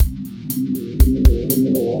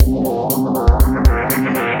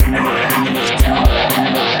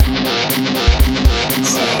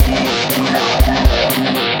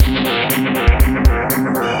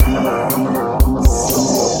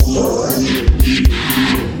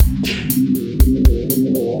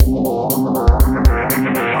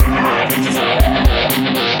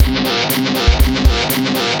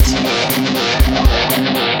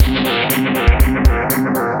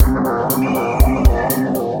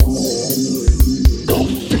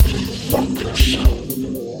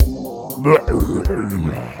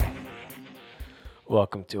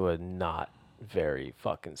Welcome to a not very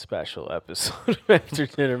fucking special episode of After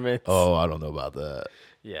Dinner Mints. Oh, I don't know about that.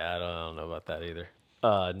 Yeah, I don't know about that either.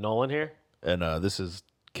 Nolan here. And this is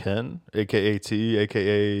Ken, a.k.a. T,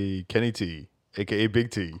 a.k.a. Kenny T, a.k.a.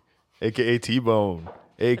 Big T, a.k.a. T-Bone,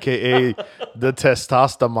 a.k.a. the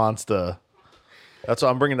Testosterone Monster. That's what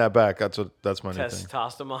I'm bringing that back. That's my new thing.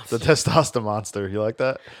 Testosterone. The Testosterone Monster. You like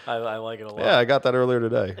that? I like it a lot. Yeah, I got that earlier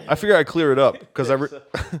today. I figured I'd clear it up because I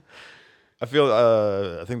feel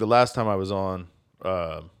I think the last time I was on,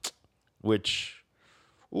 we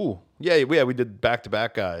did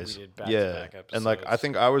back-to-back guys. We did back-to-back episodes. And like I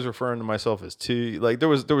think I was referring to myself as T. Like there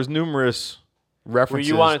was numerous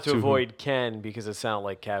references. Well, you wanted to avoid Ken because it sounded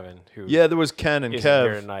like Kevin, who there was Ken and isn't Kev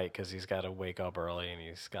here tonight because he's got to wake up early and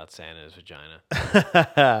he's got sand in his vagina.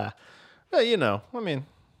 Yeah, I mean,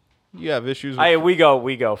 you have issues. With we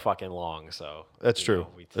go fucking long, so that's true.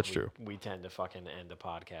 That's true. We tend to fucking end a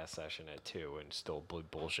podcast session at 2 and still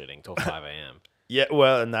bullshitting till 5 a.m. Yeah,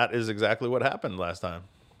 well, and that is exactly what happened last time.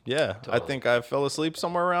 Yeah, totally. I think I fell asleep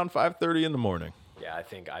somewhere around 5:30 in the morning. Yeah, I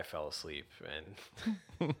think I fell asleep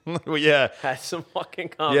and well, yeah, had some fucking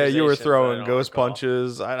conversations. Yeah, you were throwing ghost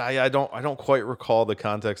punches. I don't quite recall the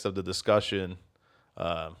context of the discussion,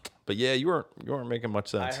 but yeah, you weren't making much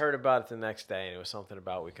sense. I heard about it the next day, and it was something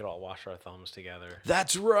about we could all wash our thumbs together.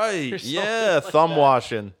 That's right. Yeah, like thumb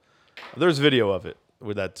washing. There's video of it.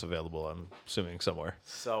 That's available, I'm assuming, somewhere.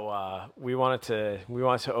 So we wanted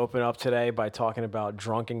to open up today by talking about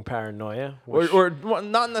drunken paranoia, or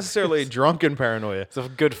not necessarily drunken paranoia. It's a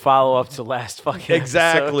good follow up to last fucking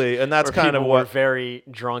exactly, episode, and that's kind of what very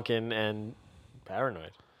drunken and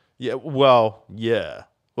paranoid. Yeah, well, yeah.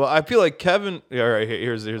 Well, I feel like Kevin. All right,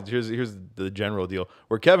 here's the general deal.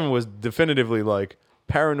 Where Kevin was definitively like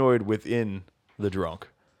paranoid within the drunk.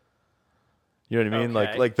 You know what I mean?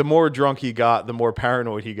 Okay. Like the more drunk he got, the more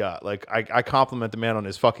paranoid he got. Like I compliment the man on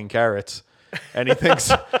his fucking carrots, and he thinks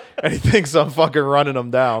I'm fucking running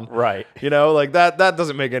him down. Right. You know, like that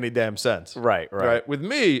doesn't make any damn sense. Right. With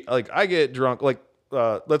me, like I get drunk. Like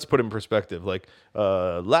let's put it in perspective. Like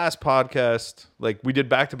last podcast, like we did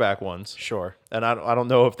back-to-back ones. Sure. And I don't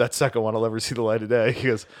know if that second one will ever see the light of day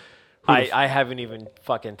because I haven't even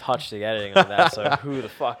fucking touched the editing on that. So who the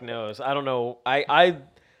fuck knows? I don't know.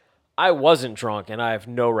 I wasn't drunk, and I have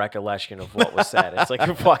no recollection of what was said. It's like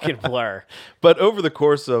a fucking blur. But over the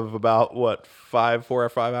course of about, 4 or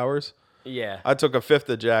 5 hours? Yeah. I took a fifth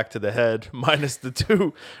of Jack to the head, minus the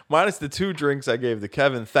two drinks I gave to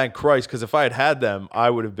Kevin. Thank Christ, because if I had them, I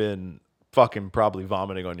would have been fucking probably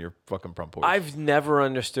vomiting on your fucking front porch. I've never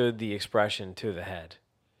understood the expression "to the head."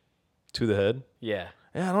 To the head? Yeah.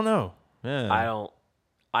 Yeah, I don't know. Yeah.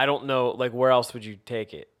 I don't know. Like, where else would you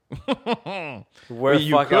take it? Where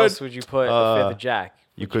the fuck else would you put a fifth of Jack?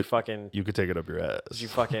 You could take it up your ass. Would you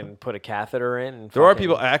fucking put a catheter in? And there are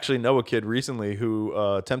people. I actually know a kid recently who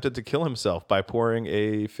attempted to kill himself by pouring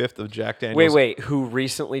a fifth of Jack Daniels. Wait. Who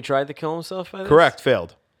recently tried to kill himself by this? Correct.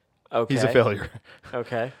 Failed. Okay. He's a failure.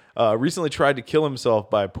 Okay. Recently tried to kill himself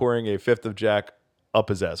by pouring a fifth of Jack up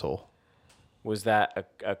his asshole. Was that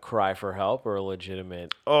a cry for help or a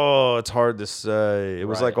legitimate? Oh, it's hard to say. It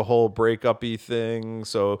was like a whole breakup-y thing.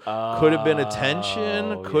 So could have been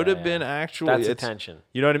attention. Could have been actually. That's attention.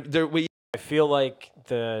 You know what I mean? I feel like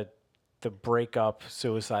the breakup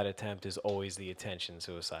suicide attempt is always the attention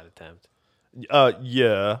suicide attempt.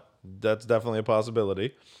 Yeah, that's definitely a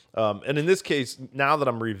possibility. And in this case, now that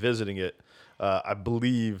I'm revisiting it, I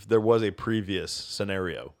believe there was a previous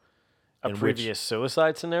scenario. A previous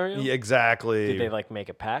suicide scenario? Yeah, exactly. Did they make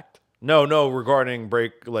a pact? No, regarding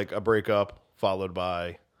a breakup followed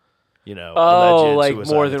by, alleged like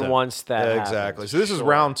more than attempt. once that yeah, exactly. So this is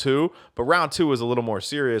round 2, but round 2 was a little more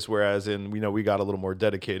serious, whereas we got a little more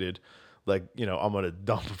dedicated. Like, I'm gonna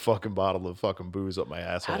dump a fucking bottle of fucking booze up my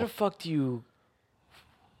asshole. How the fuck do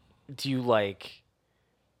you like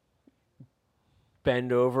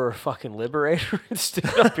bend over a fucking liberator and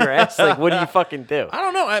stick up your ass? Like, what do you fucking do? I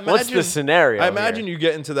don't know. What's the scenario? I imagine you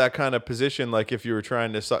get into that kind of position, like if you were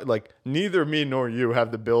trying to suck. Like, neither me nor you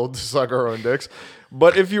have the build to suck our own dicks,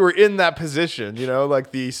 but if you were in that position,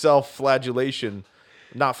 like the self-flagellation,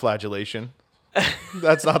 not flagellation.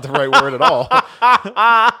 That's not the right word at all.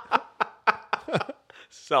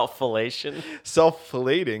 Self-fellation.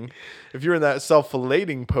 Self-fellating. If you're in that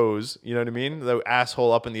self-fellating pose, you know what I mean? The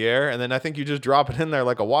asshole up in the air, and then I think you just drop it in there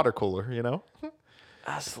like a water cooler,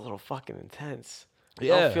 That's a little fucking intense.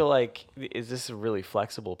 Yeah. I don't feel like, is this a really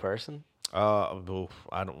flexible person? I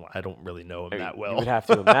don't really know him that well. You would have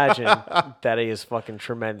to imagine that he is fucking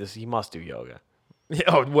tremendous. He must do yoga. Yeah,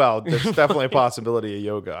 oh, well, there's definitely a possibility of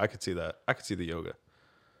yoga. I could see that. I could see the yoga.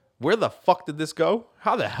 Where the fuck did this go?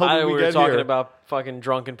 How the hell did we were get talking here? about fucking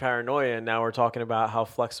drunken paranoia, and now we're talking about how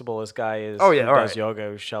flexible this guy is. Oh, yeah, who all does right. yoga,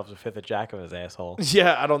 who shoves a fifth of Jack of his asshole.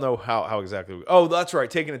 Yeah, I don't know how exactly. Oh, that's right.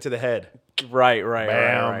 Taking it to the head. Right.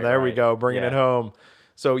 Bam. There we go. Bringing it home.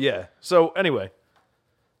 So, yeah. So, anyway.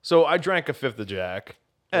 So, I drank a fifth of Jack.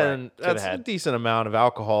 And that's a decent amount of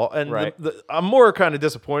alcohol. And I'm more kind of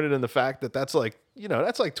disappointed in the fact that that's like,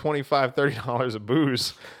 that's like $25, $30 of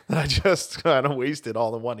booze that I just kind of wasted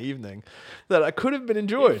all in one evening that I could have been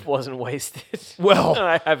enjoyed. It wasn't wasted. Well,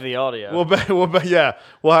 I have the audio. Yeah,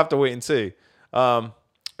 we'll have to wait and see. So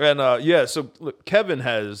look, Kevin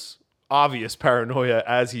has obvious paranoia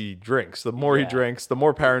as he drinks. The more he drinks, the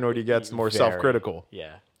more paranoid he gets, the more self-critical.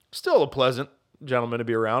 Yeah. Still a pleasant gentleman to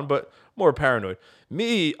be around, but more paranoid.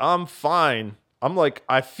 Me, I'm fine. I'm like,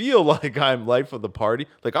 I feel like I'm life of the party.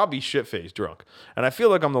 Like, I'll be shit-faced drunk. And I feel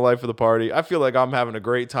like I'm the life of the party. I feel like I'm having a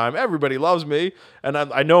great time. Everybody loves me. And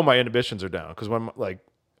I know my inhibitions are down. Because when, like,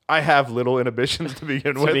 I have little inhibitions to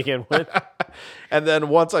begin with. And then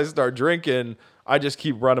once I start drinking, I just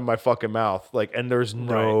keep running my fucking mouth. Like, and there's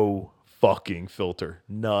no fucking filter.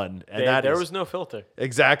 None. And there was no filter.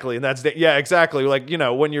 Exactly. And that's, exactly. Like,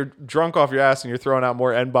 when you're drunk off your ass and you're throwing out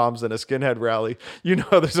more N-bombs than a skinhead rally,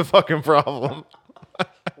 there's a fucking problem.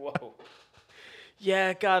 Whoa. Yeah,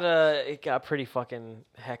 it got pretty fucking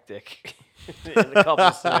hectic in a couple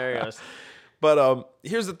of scenarios. But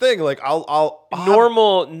here's the thing, like I'll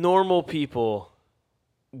normal people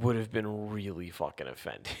would have been really fucking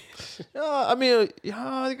offended. I mean,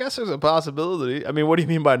 I guess there's a possibility. I mean, what do you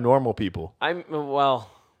mean by normal people?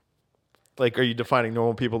 Like, are you defining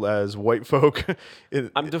normal people as white folk?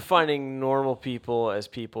 I'm defining normal people as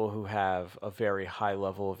people who have a very high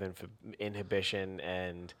level of inhibition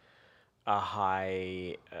and a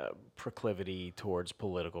high proclivity towards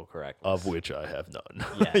political correctness. Of which I have none.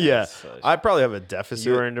 Yeah. I probably have a deficit.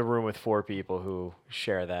 You're in a room with 4 people who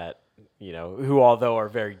share that, who although are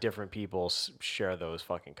very different people, share those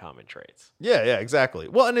fucking common traits. Yeah, exactly.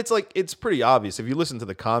 Well, and it's like, it's pretty obvious. If you listen to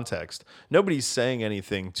the context, nobody's saying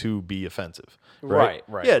anything to be offensive. Right.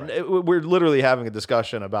 Yeah, we're literally having a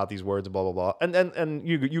discussion about these words and blah, blah, blah. And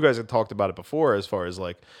you guys have talked about it before as far as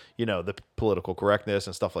like, the political correctness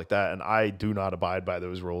and stuff like that. And I do not abide by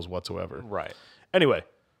those rules whatsoever. Right. Anyway,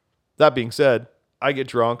 that being said, I get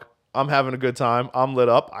drunk. I'm having a good time. I'm lit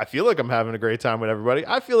up. I feel like I'm having a great time with everybody.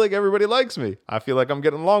 I feel like everybody likes me. I feel like I'm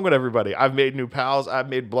getting along with everybody. I've made new pals. I've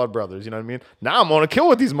made blood brothers. You know what I mean? Now I'm on a kill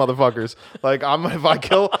with these motherfuckers. Like,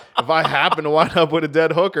 if I happen to wind up with a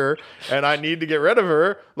dead hooker and I need to get rid of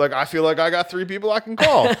her, like, I feel like I got 3 people I can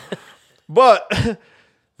call. But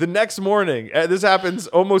the next morning, this happens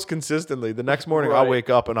almost consistently. The next morning, I'll wake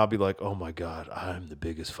up and I'll be like, oh my God, I'm the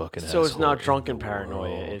biggest fucking asshole. So it's not drunken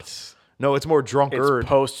paranoia. No, it's more drunkard. It's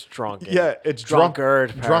post-drunken. Yeah, it's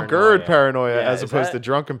drunkard paranoia as opposed to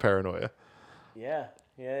drunken paranoia. Yeah.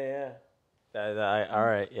 All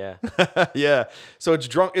right, yeah. Yeah. So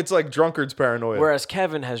it's like drunkard's paranoia. Whereas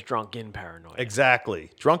Kevin has drunken paranoia.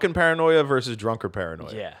 Exactly. Drunken paranoia versus drunkard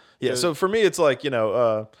paranoia. Yeah. Yeah. So for me, it's like,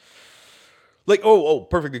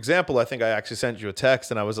 perfect example. I think I actually sent you a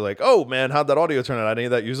text and I was like, oh man, how'd that audio turn out? Any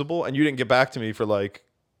of that usable? And you didn't get back to me for like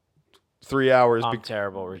 3 hours. I'm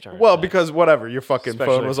terrible return. Well, because whatever, your fucking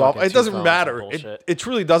phone was off. It doesn't matter. It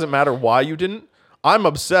truly doesn't matter why you didn't. I'm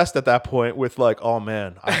obsessed at that point with like, oh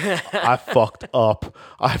man, I fucked up.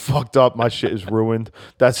 I fucked up. My shit is ruined.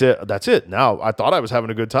 That's it. Now, I thought I was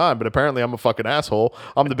having a good time, but apparently I'm a fucking asshole.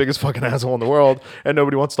 I'm the biggest fucking asshole in the world, and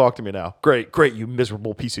nobody wants to talk to me now. Great, you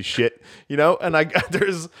miserable piece of shit. And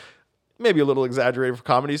there's maybe a little exaggerated for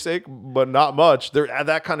comedy's sake, but not much.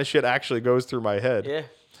 That kind of shit actually goes through my head. Yeah.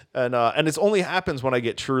 And it only happens when I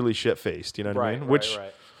get truly shit-faced, you know what I mean? Which,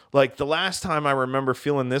 like, the last time I remember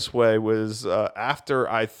feeling this way was after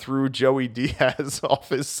I threw Joey Diaz off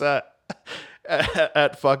his set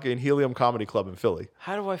at fucking Helium Comedy Club in Philly.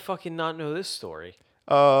 How do I fucking not know this story?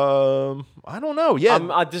 I don't know.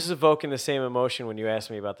 Yeah. This is evoking the same emotion when you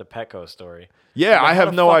asked me about the Petco story. Yeah, I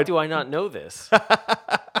have no idea. How the fuck do I not know this?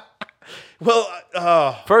 Well,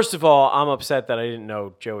 first of all, I'm upset that I didn't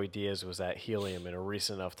know Joey Diaz was at Helium in a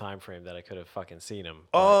recent enough time frame that I could have fucking seen him.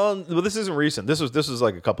 Well, this isn't recent. This was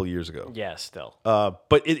like a couple of years ago. Yeah, still.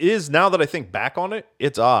 But it is, now that I think back on it,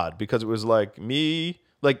 it's odd because it was like me,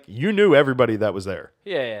 like you knew everybody that was there.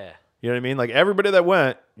 Yeah. You know what I mean? Like everybody that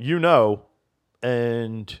went,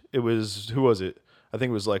 and it was, who was it? I think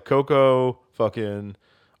it was like Coco, fucking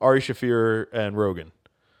Ari Shaffir, and Rogan.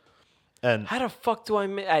 And how the fuck do I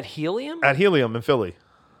at Helium? At Helium in Philly.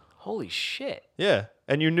 Holy shit. Yeah,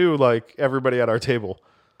 and you knew like everybody at our table.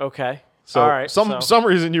 Okay. So all right. Some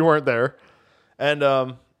reason you weren't there, and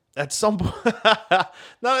at some point, now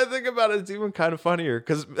that I think about it, it's even kind of funnier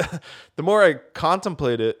because the more I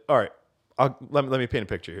contemplate it, all right, let me paint a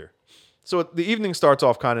picture here. So the evening starts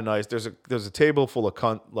off kind of nice. There's a table full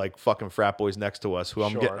of like fucking frat boys next to us who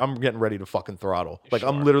I'm getting ready to fucking throttle. Like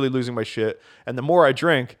I'm literally losing my shit. And the more I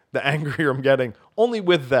drink, the angrier I'm getting. Only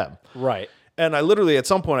with them. Right. And I literally at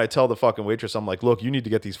some point I tell the fucking waitress, I'm like, look, you need to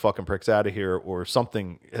get these fucking pricks out of here, or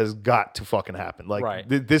something has got to fucking happen. Like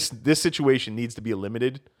this situation needs to be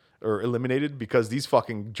eliminated because these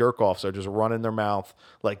fucking jerk offs are just running their mouth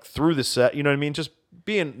like through the set. You know what I mean? Just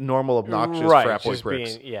being normal, obnoxious frat boy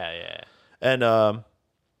pricks. Yeah. And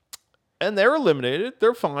they're eliminated.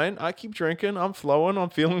 They're fine. I keep drinking. I'm flowing. I'm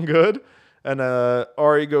feeling good. And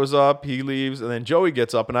Ari goes up. He leaves. And then Joey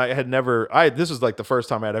gets up. And this was like the first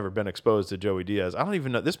time I'd ever been exposed to Joey Diaz. I don't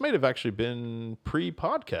even know. This might have actually been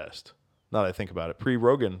pre-podcast, now that I think about it.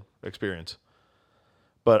 Pre-Rogan experience.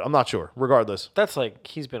 But I'm not sure. Regardless. That's like,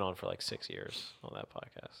 he's been on for like 6 years on that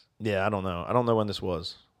podcast. Yeah, I don't know. I don't know when this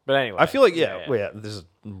was. But anyway. I feel like, this is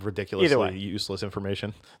ridiculously useless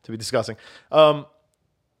information to be discussing. So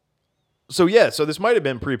this might have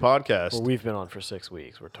been pre-podcast. Well, we've been on for 6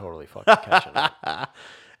 weeks. We're totally fucking catching up.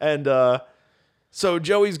 And so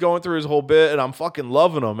Joey's going through his whole bit, and I'm fucking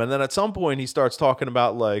loving him. And then at some point, he starts talking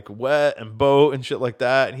about like wet and boat and shit like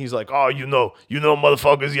that. And he's like, "Oh, you know,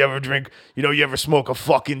 motherfuckers, you ever drink? You ever smoke a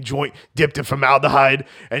fucking joint dipped in formaldehyde?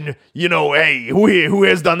 And hey, who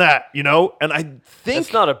has done that? And I think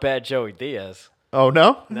it's not a bad Joey Diaz. Oh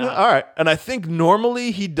no, no, all right. And I think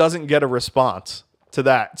normally he doesn't get a response to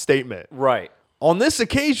that statement. Right. On this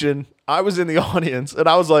occasion, I was in the audience and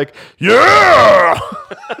I was like, yeah!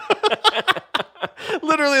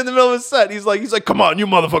 Literally in the middle of his set. He's like, come on, you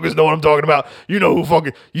motherfuckers know what I'm talking about. You know who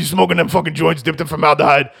fucking, you smoking them fucking joints dipped in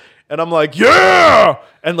formaldehyde. And I'm like, yeah!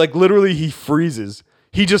 And like literally he freezes.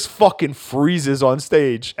 He just fucking freezes on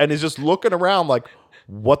stage and is just looking around like,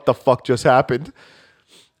 what the fuck just happened?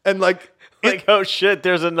 And like, oh shit,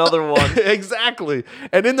 there's another one. Exactly.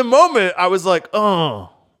 And in the moment, I was like,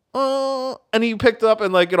 and he picked up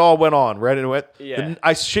and like it all went on, right? And it went, and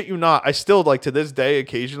I shit you not, I still like to this day,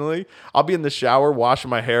 occasionally, I'll be in the shower washing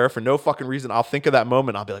my hair for no fucking reason. I'll think of that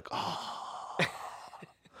moment. I'll be like, I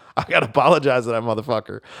gotta apologize to that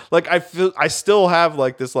motherfucker. Like I still have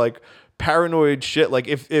like this like paranoid shit. Like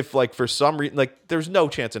if like for some reason, like there's no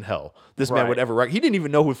chance in hell this man would ever write. He didn't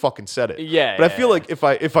even know who fucking said it. Yeah. But I feel like if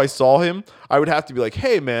I saw him, I would have to be like,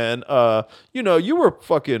 hey man, you were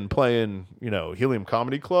fucking playing, Helium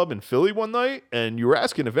Comedy Club in Philly one night, and you were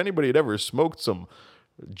asking if anybody had ever smoked some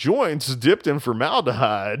joints dipped in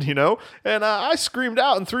formaldehyde, and I screamed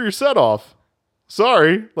out and threw your set off.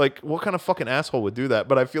 Sorry. Like, what kind of fucking asshole would do that?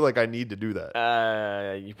 But I feel like I need to do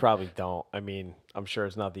that. You probably don't. I mean, I'm sure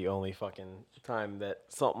it's not the only fucking time that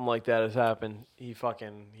something like that has happened. He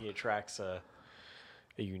attracts a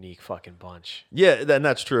unique fucking bunch. Yeah, and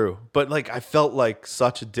that's true. But like, I felt like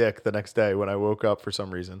such a dick the next day when I woke up for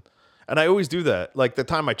some reason. And I always do that. Like the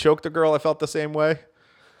time I choked a girl, I felt the same way.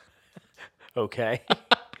 Okay.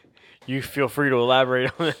 You feel free to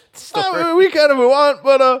elaborate on that story. We kind of move on,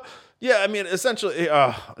 but yeah, I mean, essentially,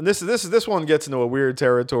 this one gets into a weird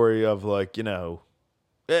territory of like,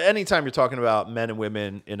 anytime you're talking about men and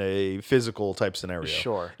women in a physical type scenario,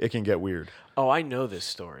 sure, it can get weird. Oh, I know this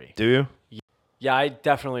story. Do you? Yeah, I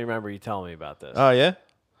definitely remember you telling me about this. Oh yeah.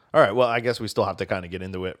 All right. Well, I guess we still have to kind of get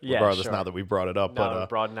into it, regardless. Now that we brought it up. Now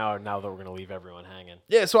that we're gonna leave everyone hanging.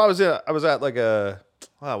 Yeah. So I was at like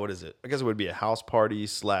what is it? I guess it would be a house party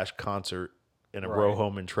 / concert in a row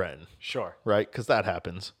home in Trenton. Sure. Right? Because that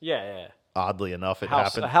happens. Yeah. Oddly enough, it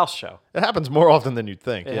happens. A house show. It happens more often than you'd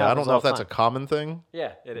think. I don't know if that's a common thing.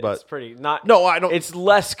 Yeah, it's pretty not. No, I don't. It's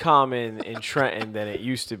less common in Trenton than it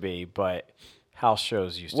used to be, but house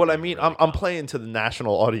shows used to. What I mean, I'm playing to the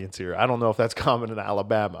national audience here. I don't know if that's common in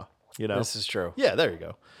Alabama. This is true. Yeah, there you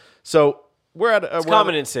go. So we're at. It's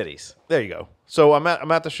common in cities. There you go. So I'm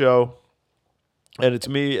at the show, and it's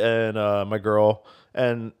me and my girl,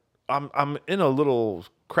 and I'm in a little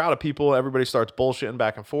crowd of people. Everybody starts bullshitting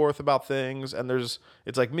back and forth about things, and it's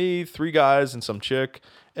like me, 3 guys, and some chick,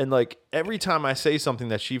 and like every time I say something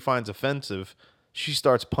that she finds offensive, she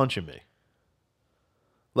starts punching me.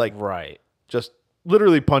 Like just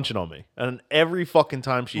literally punching on me, and every fucking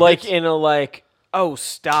time she like hits, in a like, oh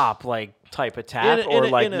stop, like type of tap,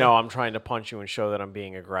 no, I'm trying to punch you and show that I'm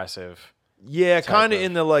being aggressive. Yeah, kind of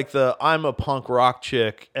in the like the I'm a punk rock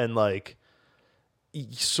chick, and like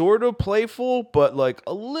sort of playful, but like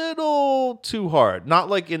a little too hard. Not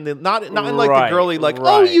like in the not in like the Right, girly like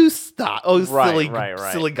oh right. you stop Right,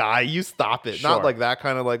 right. silly guy you stop it. Not Sure. like that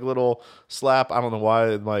kind of like little slap. I don't know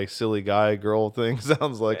why my silly guy girl thing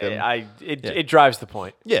sounds like It drives the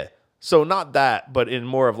point. yeah. So not that, but in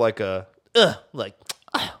more of like a like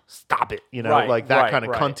stop it, you know, Right, like that right, kind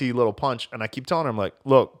of right. cunty little punch. And I keep telling her, I'm like,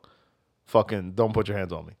 look, fucking don't put your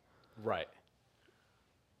hands on me. Right.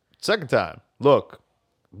 Second time, look,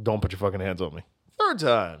 don't put your fucking hands on me. Third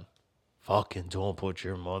time, fucking don't put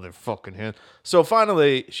your motherfucking hand. So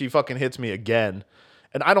finally, she fucking hits me again.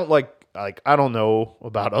 And I don't like I don't know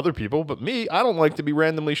about other people, but me, I don't like to be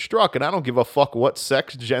randomly struck. And I don't give a fuck what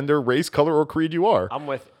sex, gender, race, color, or creed you are. I'm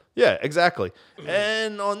with. Yeah, exactly.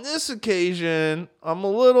 And on this occasion, I'm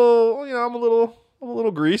a little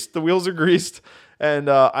greased. The wheels are greased. And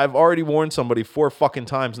I've already warned somebody 4 fucking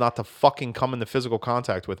times not to fucking come into physical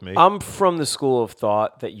contact with me. I'm from the school of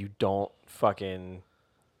thought that you don't fucking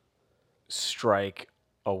strike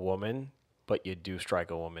a woman, but you do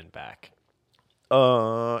strike a woman back.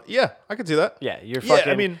 Yeah, I can see that. Yeah, you're Yeah,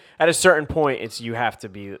 fucking. I mean- at a certain point, you have to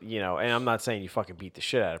be, and I'm not saying you fucking beat the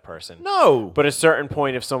shit out of a person. No. But at a certain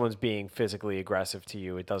point, if someone's being physically aggressive to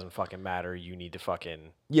you, it doesn't fucking matter. You need to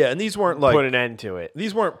fucking Yeah, and these weren't like put an end to it.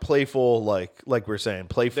 these weren't playful like we're saying,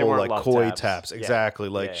 playful weren't like love coy taps. taps. Yeah. Exactly.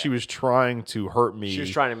 Like Yeah, she yeah. was trying to hurt me. She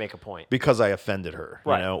was trying to make a point. because I offended her,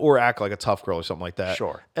 Right. you know, or act like a tough girl or something like that.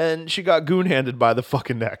 Sure. And she got goon-handed by the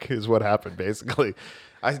fucking neck is what happened basically.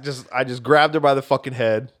 I just grabbed her by the fucking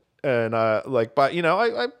head and I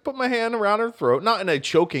put my hand around her throat, not in a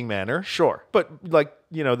choking manner, Sure. but like,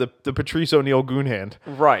 the Patrice O'Neal goon hand.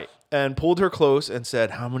 Right. And pulled her close and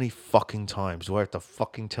said, how many fucking times do I have to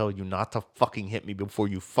fucking tell you not to fucking hit me before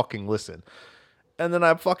you fucking listen? And then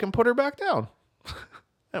I fucking put her back down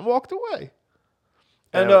and walked away.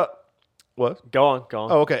 And, what? Go on.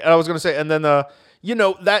 Oh, okay. And I was going to say, and then,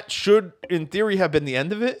 that should, in theory, have been the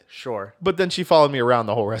end of it. Sure. But then she followed me around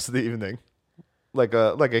the whole rest of the evening. Like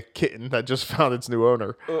a kitten that just found its new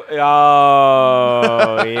owner.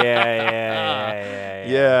 Oh, yeah.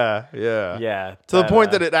 Yeah. To the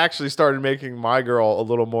point that it actually started making my girl a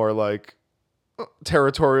little more like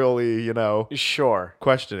territorially, Sure.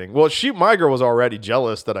 questioning. Well, my girl was already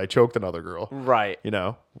jealous that I choked another girl, Right.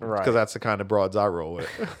 Right. Right. Because that's the kind of broads I roll with.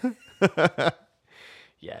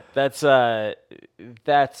 Yeah. That's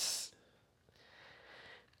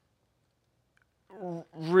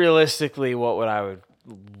realistically what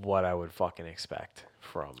I would fucking expect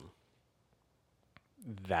from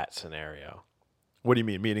that scenario. What do you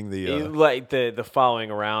mean? Meaning the Like the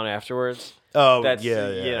following around afterwards. that's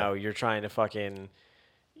You're trying to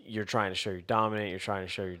show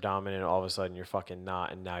you're dominant, all of a sudden you're fucking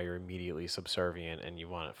not, and now you're immediately subservient and you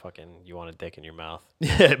want a dick in your mouth.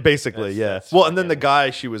 Yeah, basically, That's well, and then the fucking- guy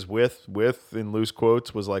she was with in loose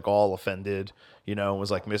quotes was like all offended,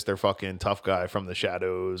 was like Mr. fucking tough guy from the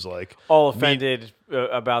shadows, like All offended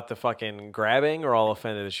about the fucking grabbing, or all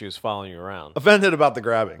offended that she was following you around? offended about the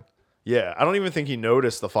grabbing. Yeah, I don't even think he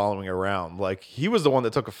noticed the following around. Like he was the one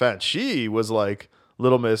that took offense. She was like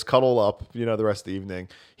Little Miss cuddle up, the rest of the evening.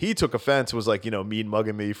 He took offense, was like, mean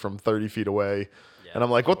mugging me from 30 feet away. Yeah, and I'm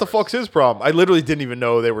like, what the fuck's his problem? I literally didn't even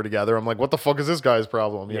know they were together. I'm like, what the fuck is this guy's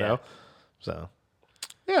problem? You Yeah. know? So,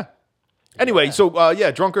 yeah. Anyway, so,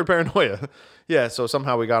 drunkard paranoia. Yeah, so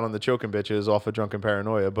somehow we got on the choking bitches off of drunken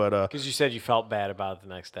paranoia. But, Because you said you felt bad about it the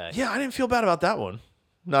next day. yeah, I didn't feel bad about that one.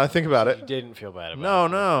 Now I think about You it. didn't feel bad about No,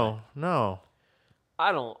 it. no.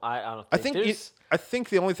 I don't I think think there's- I think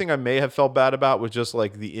the only thing I may have felt bad about was just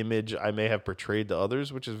like the image I may have portrayed to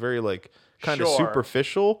others, which is very like kind of Sure.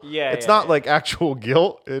 superficial. Yeah, it's yeah, not yeah. like actual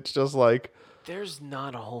guilt. It's just like there's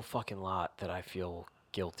not a whole fucking lot that I feel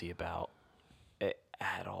guilty about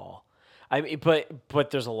at all. I mean,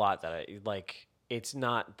 but there's a lot that I like. It's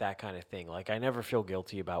not that kind of thing. Like I never feel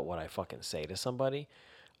guilty about what I fucking say to somebody.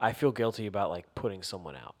 I feel guilty about like putting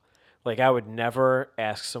someone out. Like I would never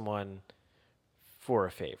ask someone for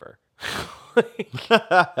a favor.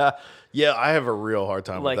 yeah, I have a real hard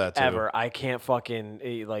time Like with that too. ever. I can't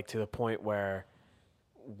fucking like to the point where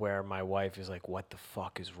my wife is like, what the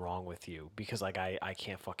fuck is wrong with you? Because like I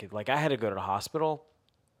can't fucking like I had to go to the hospital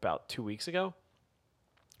about 2 weeks ago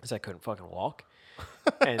because I couldn't fucking walk.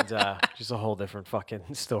 And just a whole different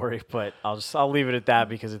fucking story, but I'll leave it at that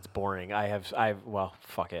because it's boring. Well,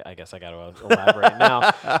 fuck it. I guess I got to elaborate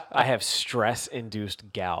now. I have stress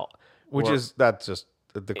induced gout, Which is that's just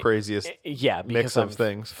the craziest yeah, because mix of I'm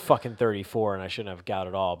things. fucking 34 and I shouldn't have gout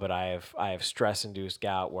at all, but I have stress induced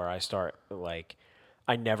gout where I start like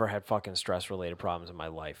I never had fucking stress related problems in my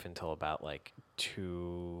life until about like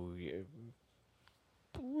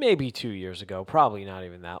maybe 2 years ago, probably not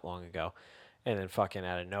even that long ago. And then fucking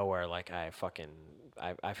out of nowhere, like I've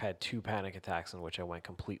had 2 panic attacks in which I went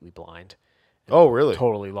completely blind. Oh, really?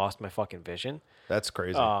 Totally lost my fucking vision. That's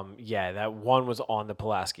crazy. Yeah, that one was on the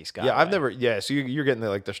Pulaski Skyway. Yeah, I've never. Yeah, so you're getting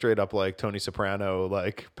the straight up like Tony Soprano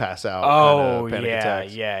like pass out kind Oh of panic yeah,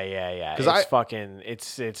 attacks. yeah. 'Cause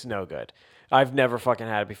It's no good. I've never fucking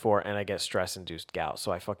had it before, and I get stress-induced gout.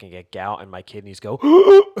 So I fucking get gout, and my kidneys go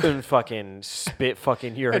and fucking spit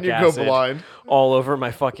fucking uric And you acid go blind. all over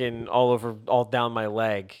my fucking all down my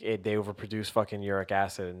leg. They overproduce fucking uric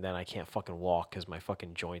acid, and then I can't fucking walk because my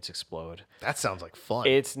fucking joints explode. That sounds like fun.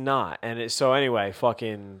 It's not, so anyway,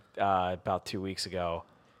 fucking about 2 weeks ago,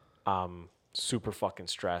 super fucking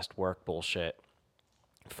stressed, work bullshit.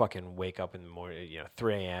 Fucking wake up in the morning,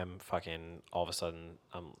 3 a.m. Fucking all of a sudden,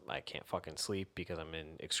 I can't fucking sleep because I'm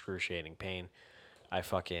in excruciating pain. I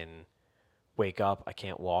fucking wake up, I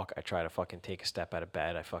can't walk. I try to fucking take a step out of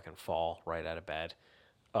bed. I fucking fall right out of bed.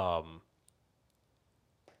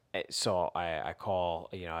 So I call,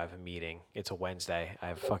 I have a meeting. It's a Wednesday. I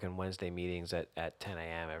have fucking Wednesday meetings at 10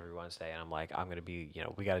 a.m. every Wednesday. And I'm like, I'm going to be,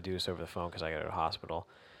 we got to do this over the phone because I got to go to the hospital.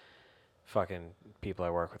 Fucking people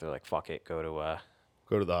I work with are like, fuck it, go to the hospital.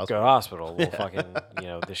 Go to the hospital. We'll fucking,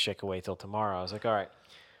 this shit can wait till tomorrow. I was like, all right.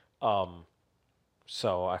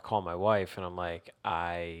 So I call my wife and I'm like,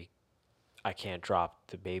 I can't drop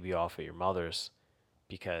the baby off at your mother's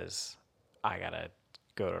because I gotta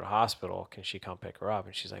go to the hospital. Can she come pick her up?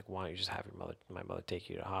 And she's like, why don't you just have my mother take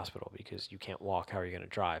you to the hospital because you can't walk. How are you gonna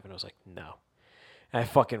drive? And I was like, no. And I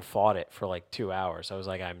fucking fought it for like 2 hours. I was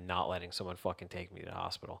like, I'm not letting someone fucking take me to the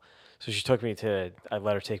hospital. So I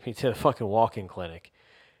let her take me to the fucking walk-in clinic.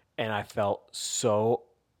 And I felt so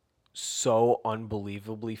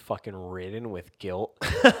unbelievably fucking ridden with guilt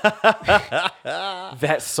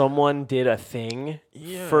that someone did a thing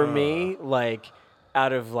for me, like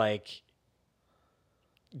out of like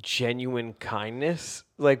genuine kindness.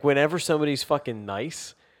 Like whenever somebody's fucking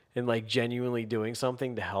nice and like genuinely doing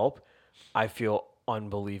something to help, I feel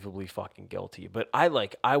unbelievably fucking guilty. But I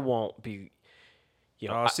won't be.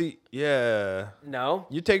 No,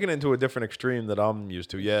 you're taking it to a different extreme that I'm used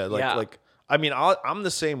to. Like I mean, I'm the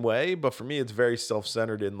same way, but for me, it's very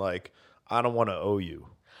self-centered in like I don't want to owe you.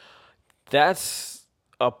 That's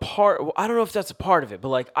a part. I don't know if that's a part of it, but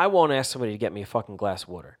like I won't ask somebody to get me a fucking glass of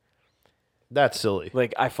water. That's silly.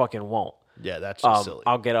 Like I fucking won't. Yeah, that's just silly.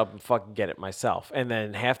 I'll get up and fucking get it myself. And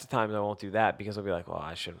then half the time I won't do that because I'll be like, well,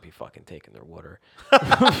 I shouldn't be fucking taking their water.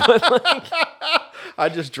 But like, I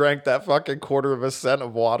just drank that fucking quarter of a cent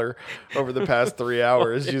of water over the past 3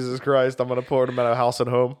 hours. Jesus Christ, I'm going to pour them at a house at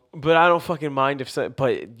home. But I don't fucking mind but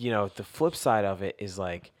the flip side of it is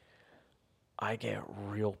like, I get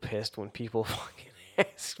real pissed when people fucking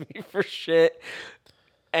ask me for shit.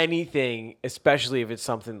 Anything, especially if it's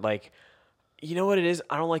something like, you know what it is?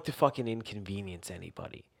 I don't like to fucking inconvenience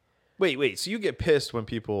anybody. Wait. So you get pissed when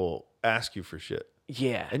people ask you for shit?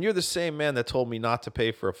 Yeah. And you're the same man that told me not to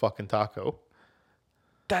pay for a fucking taco.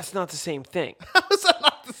 That's not the same thing. How is that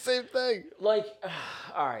not the same thing? Like,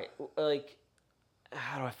 all right. Like,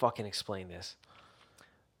 how do I fucking explain this?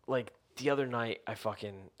 Like, the other night, I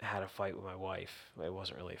fucking had a fight with my wife. It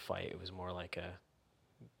wasn't really a fight. It was more like a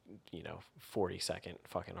 40-second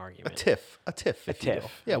fucking argument. A tiff. A tiff.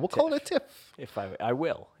 Yeah, we'll call it a tiff. If I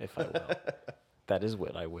will. That is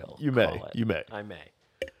what I will. You may. I may.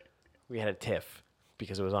 We had a tiff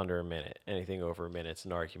because it was under a minute. Anything over a minute's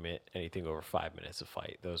an argument. Anything over 5 minutes, a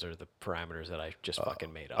fight. Those are the parameters that I just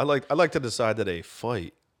fucking made up. I like to decide that a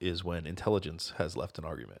fight is when intelligence has left an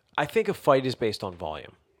argument. I think a fight is based on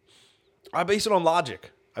volume. I base it on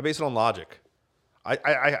logic.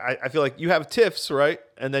 I feel like you have tiffs, right?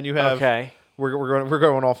 And then you have okay. We're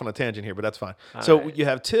going off on a tangent here, but that's fine. Right. You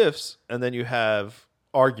have tiffs, and then you have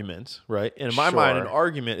arguments, right? And in my mind, an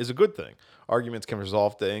argument is a good thing. Arguments can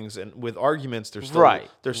resolve things, and with arguments, there's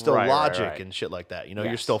still logic and shit like that.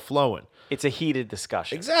 You're still flowing. It's a heated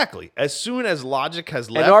discussion. Exactly. As soon as logic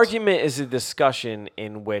has left, an argument is a discussion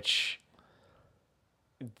in which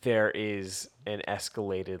there is an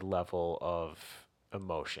escalated level of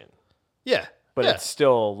emotion. Yeah. But it's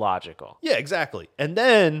still logical. Yeah, exactly. And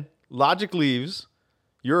then logic leaves.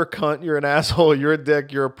 You're a cunt. You're an asshole. You're a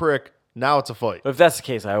dick. You're a prick. Now it's a fight. But if that's the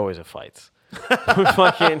case, I always have fights.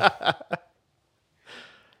 Fucking.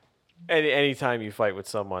 Anytime you fight with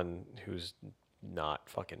someone who's not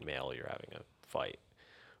fucking male, you're having a fight.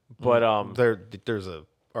 But there's a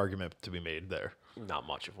argument to be made there. Not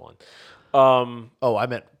much of one. I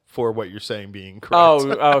meant for what you're saying being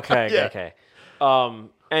correct. Oh, okay, yeah. Okay.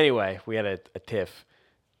 Anyway, we had a tiff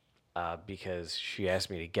because she asked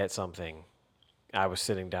me to get something, I was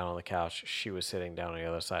sitting down on the couch. She was sitting down on the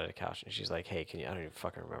other side of the couch, and she's like, "Hey, can you?" I don't even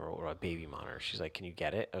fucking remember what a baby monitor. She's like, "Can you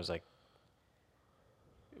get it?" I was like,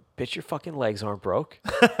 "Bitch, your fucking legs aren't broke.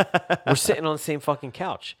 We're sitting on the same fucking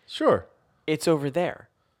couch. Sure. It's over there.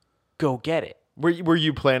 Go get it." Were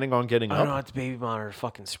you planning on getting I don't up? know what the baby monitor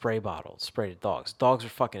fucking spray bottle. Spray the dogs. Dogs are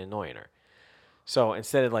fucking annoying her. So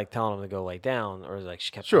instead of like telling them to go lay down, or like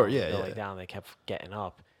she kept Sure, telling them to yeah, go lay down, they kept getting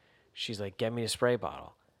up. She's like, "Get me a spray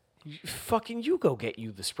bottle." You go get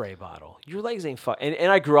you the spray bottle. Your legs ain't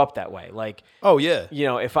and I grew up that way. Like, Oh yeah.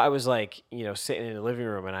 if I was like, sitting in the living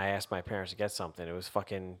room and I asked my parents to get something, it was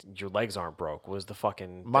fucking your legs aren't broke. Was the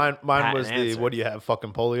fucking Mine patent was the answer. what do you have,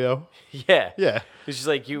 fucking polio? Yeah. Yeah. It's just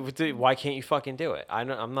like why can't you fucking do it?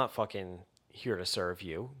 I'm not fucking here to serve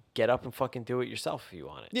you. Get up and fucking do it yourself if you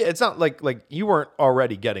want it. Yeah, it's not like you weren't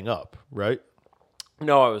already getting up, right?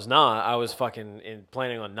 No, I was not. I was fucking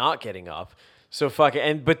planning on not getting up. So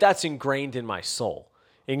but that's ingrained in my soul.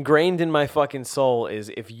 Ingrained in my fucking soul is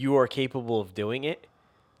if you are capable of doing it,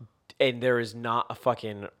 and there is not a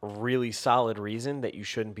fucking really solid reason that you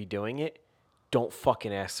shouldn't be doing it, don't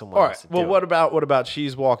fucking ask someone All else right. to Well, do what it. about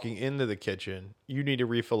she's walking into the kitchen? You need a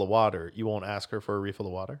refill of water. You won't ask her for a refill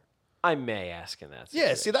of water? I may ask in that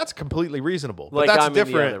Yeah. situation. See, that's completely reasonable. But Like that's I'm in the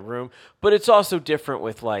different. other room. But it's also different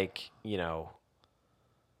with like,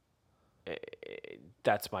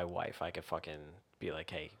 that's my wife. I could fucking be like,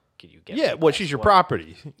 "Hey, could you get me Yeah. a Well, glass she's of your water?"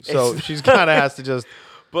 property, so she's kind of has to just.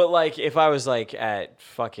 But like if I was like at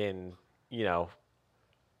fucking,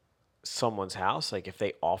 someone's house, like if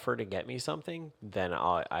they offer to get me something, then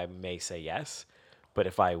I may say yes. But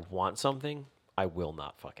if I want something, I will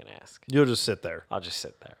not fucking ask. You'll just sit there. I'll just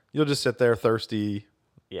sit there. You'll just sit there, thirsty,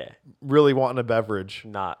 Yeah. really wanting a beverage.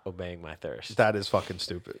 Not obeying my thirst. That is fucking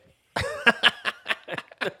stupid.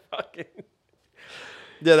 Fucking-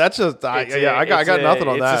 Yeah, that's just. I got nothing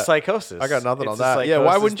on that. It's a psychosis. I got nothing It's on a that. Yeah,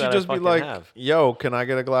 why psychosis wouldn't you that I just be fucking like, have. "Yo, can I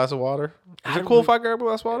get a glass of water? Is I it cool don't- if I grab a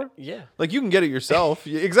glass of water?" Yeah. Like you can get it yourself.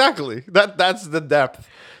 Yeah, exactly. That's the depth.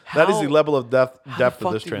 That is the How- level of depth How the of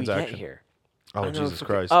fuck this did we get transaction. here? Oh I know Jesus fucking-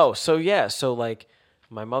 Christ! Oh, so yeah, so like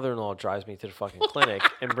my mother-in-law drives me to the fucking clinic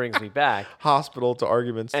and brings me back, Hospital to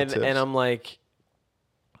arguments to and tips. I'm like,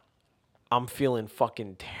 I'm feeling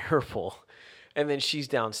fucking terrible, and then she's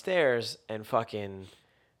downstairs and fucking,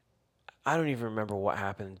 I don't even remember what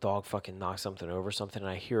happened. Dog fucking knocked something over something,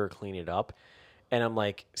 and I hear her clean it up, and I'm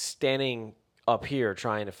like standing up here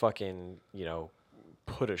trying to fucking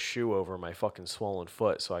put a shoe over my fucking swollen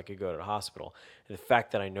foot so I could go to the hospital. And the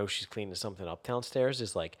fact that I know she's cleaning something up downstairs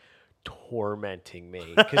is like tormenting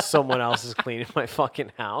me because someone else is cleaning my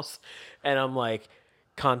fucking house, and I'm like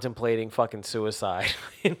contemplating fucking suicide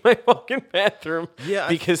in my fucking bathroom. Yeah,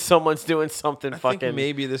 because someone's doing something I fucking think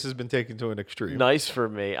maybe this has been taken to an extreme. nice for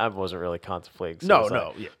me. I wasn't really contemplating No, suicide.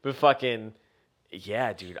 no, yeah. But fucking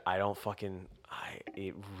yeah, dude, I don't fucking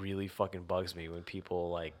it really fucking bugs me when people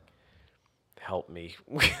like help me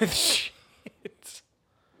with shit.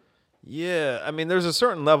 Yeah, I mean, there's a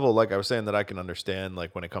certain level, like I was saying, that I can understand,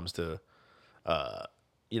 like when it comes to,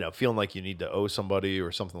 feeling like you need to owe somebody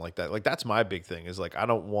or something like that. Like that's my big thing is like I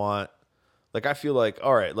don't want, like I feel like,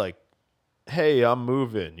 all right, like, hey, I'm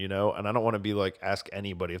moving, and I don't want to be like ask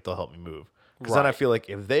anybody if they'll help me move because then I Right. feel like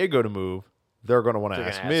if they go to move, they're going to want to They're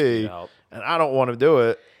ask gonna ask you me, to help. and I don't want to do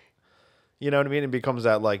it. You know what I mean? It becomes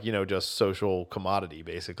that like just social commodity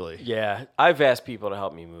basically. Yeah, I've asked people to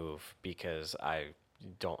help me move because I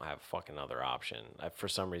don't have fucking other option. For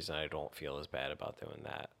some reason, I don't feel as bad about doing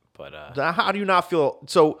that. But Now, how do you not feel?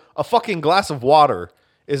 So a fucking glass of water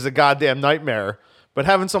is a goddamn nightmare, but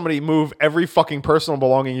having somebody move every fucking personal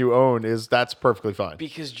belonging you own that's perfectly fine.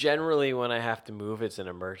 because generally when I have to move, it's an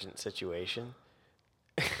emergent situation.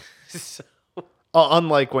 So,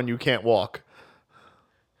 Unlike when you can't walk.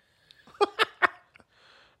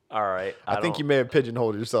 all right, I think don't- you may have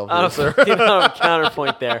pigeonholed yourself I here, don't sir. fucking know,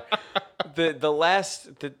 counterpoint there. The last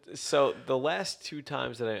two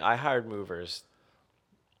times that I hired movers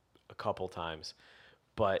a couple times,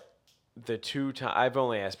 but the two times I've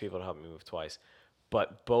only asked people to help me move twice,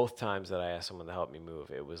 but both times that I asked someone to help me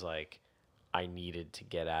move, it was like I needed to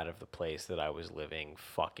get out of the place that I was living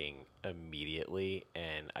fucking immediately,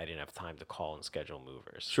 and I didn't have time to call and schedule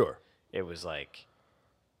movers. Sure. It was like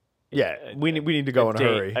Yeah, we need to go in a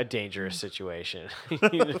hurry a dangerous situation. You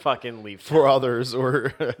need to fucking leave for town. others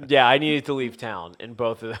or Yeah, I needed to leave town in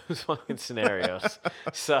both of those fucking scenarios.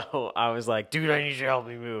 So I was like, dude, I need you to help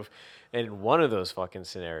me move. And in one of those fucking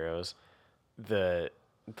scenarios, the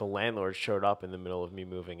landlord showed up in the middle of me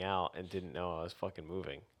moving out and didn't know I was fucking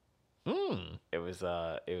moving. It was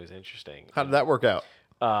interesting. how did that work out?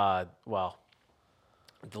 Well,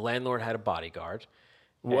 the landlord had a bodyguard,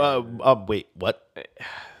 Wait, what?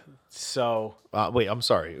 So, Wait, I'm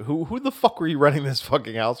sorry. Who the fuck were you renting this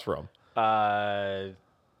fucking house from?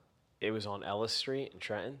 it was on Ellis Street in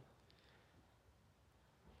Trenton.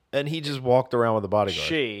 And he just walked around with a bodyguard.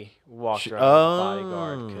 She walked She- around with a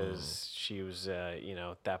bodyguard oh. because she was,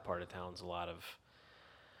 that part of town's a lot of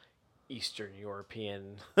Eastern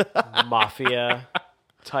European mafia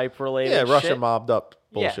type related Yeah, Russia shit. mobbed up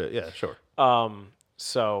bullshit. Yeah, sure.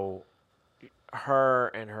 So her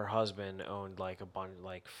and her husband owned like a bunch,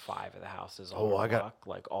 like 5 of the houses on her block,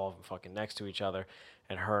 like all of them fucking next to each other.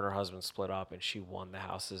 And her and her husband split up, and she won the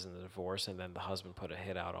houses in the divorce. And then the husband put a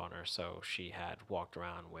hit out on her, so she had walked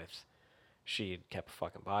around with, she had kept a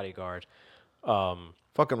fucking bodyguard.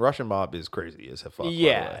 Fucking Russian mob is crazy as fuck.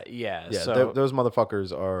 Yeah. Yeah, So those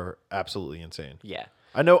motherfuckers are absolutely insane. yeah,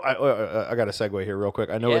 I know. I got a segue here real quick.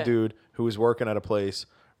 I know Yeah. a dude who was working at a place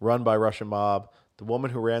run by Russian mob. The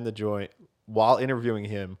woman who ran the joint, while interviewing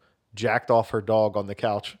him, jacked off her dog on the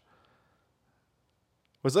couch.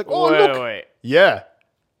 Was like, oh look, wait. yeah.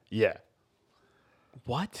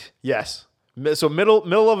 What? Yes. So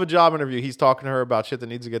middle of a job interview, he's talking to her about shit that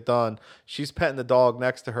needs to get done. She's petting the dog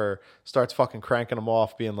next to her, starts fucking cranking him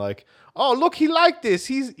off, being like, "Oh, look, he liked this.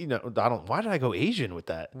 He's, why did I go Asian with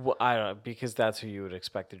that?" Well, I don't know, because that's who you would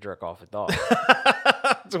expect to jerk off a dog.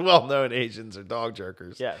 It's well known Asians are dog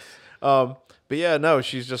jerkers. Yes. But yeah, no,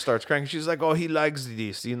 she just starts cranking. She's like, "Oh, he likes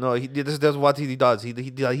this. That's what he does.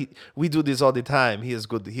 We do this all the time. He is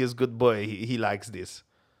good. He is good boy. He likes this."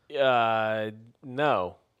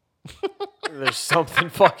 No. There's something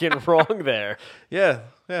fucking wrong there. Yeah.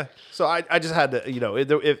 So I just had to,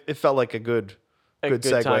 it felt like a good good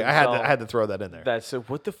segue. time, so I had to throw that in there. That's so.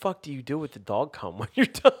 What the fuck do you do with the dog cum when you're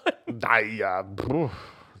done?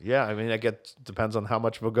 Yeah, I mean, depends on how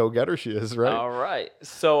much of a go-getter she is, right? All right.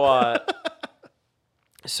 So,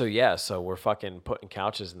 so we're fucking putting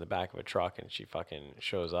couches in the back of a truck, and she fucking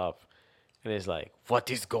shows up, and is like, "What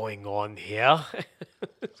is going on here?"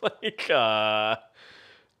 It's like,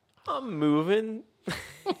 I'm moving.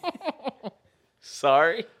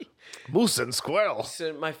 Sorry. Moose and squirrel.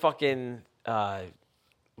 So my fucking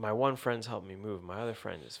my one friend's helped me move. My other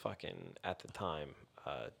friend is fucking at the time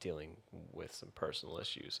dealing with some personal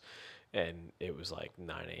issues, and it was like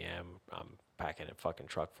 9 a.m. I'm packing a fucking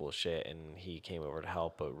truck full of shit, and he came over to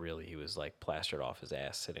help, but really he was like plastered off his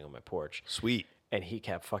ass sitting on my porch. Sweet. And he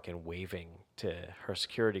kept fucking waving to her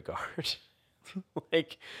security guard,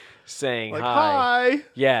 like saying Like, hi. hi.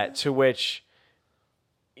 Yeah, to which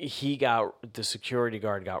the security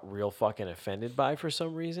guard got real fucking offended by for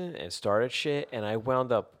some reason and started shit, and I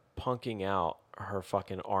wound up punking out her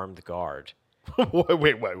fucking armed guard.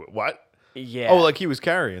 Wait, what? Yeah. Oh, like he was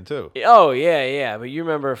carrying too. Oh, yeah. But you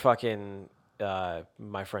remember fucking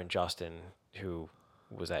my friend Justin, who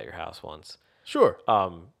was at your house once, Sure.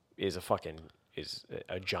 is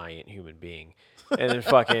a giant human being. And then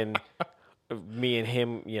fucking me and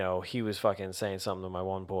him, he was fucking saying something to my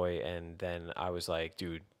one boy, and then I was like,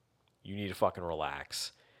 dude, you need to fucking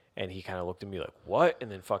relax. And he kind of looked at me like, what?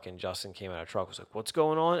 And then fucking Justin came out of the truck, was like, what's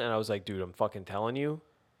going on? And I was like, dude, I'm fucking telling you,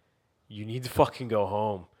 you need to fucking go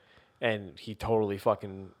home. And he totally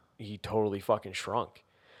fucking shrunk.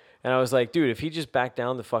 And I was like, dude, if he just backed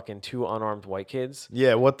down the fucking 2 unarmed white kids,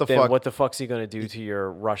 Yeah, what the then fuck? what the fuck's he gonna do to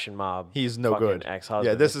your Russian mob? He's no fucking good. Ex-husband.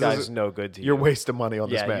 Yeah, this guy's is no good to you. You're wasting money on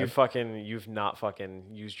this Yeah, man. you've not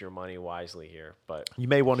fucking used your money wisely here. But You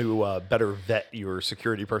may want to better vet your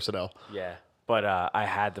security personnel. yeah, but I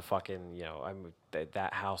had to fucking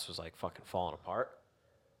that house was like fucking falling apart,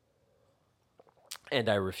 and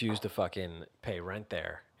I refused to fucking pay rent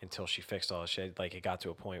there until she fixed all the shit. Like, it got to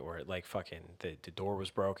a point where it like fucking the door was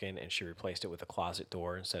broken, and she replaced it with a closet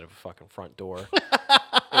door instead of a fucking front door.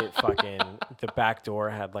 It fucking the back door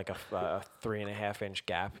had like a 3.5-inch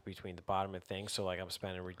gap between the bottom and thing. So like I'm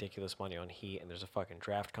spending ridiculous money on heat, and there's a fucking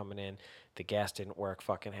draft coming in. The gas didn't work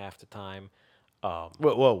fucking half the time.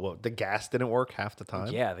 Whoa! The gas didn't work half the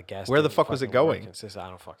time. Yeah, the gas. Where the didn't fuck was it fucking work going? I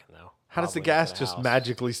don't fucking know. How does the Probably into gas just house.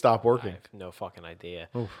 magically stop I working? have no fucking idea.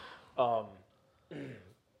 Oof.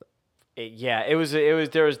 There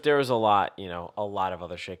was a lot, a lot of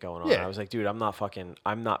other shit going on. Yeah. I was like, dude, I'm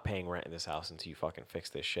not paying rent in this house until you fucking fix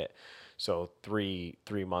this shit. So 3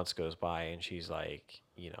 months goes by, and she's like,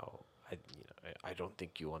 I don't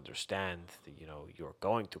think you understand that, you're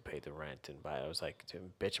going to pay the rent. And I was like,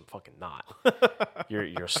 bitch, I'm fucking not. You're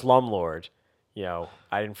a slumlord.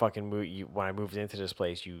 I didn't fucking move you when I moved into this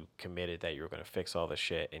place. You committed that you were going to fix all the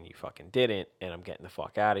shit, and you fucking didn't. And I'm getting the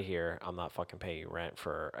fuck out of here. I'm not fucking paying you rent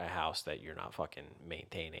for a house that you're not fucking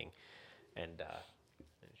maintaining. And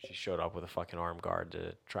she showed up with a fucking armed guard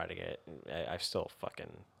to try to get. I've still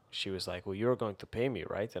fucking she was like, well, you're going to pay me,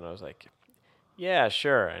 right? And I was like, yeah,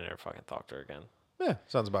 sure. I never fucking talked to her again. Yeah,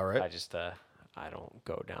 sounds about right. I just, I don't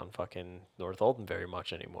go down fucking North Olden very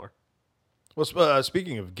much anymore. Well,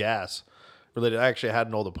 speaking of gas related, I actually had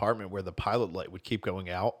an old apartment where the pilot light would keep going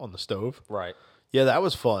out on the stove. Right. Yeah, that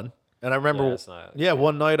was fun. And I remember, Yeah, it's not good.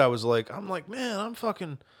 one night I'm like, man, I'm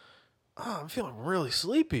fucking, I'm feeling really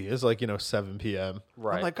sleepy. It's like, 7 p.m.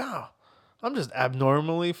 Right. I'm like, I'm just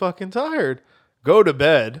abnormally fucking tired. Go to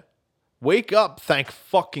bed, wake up, thank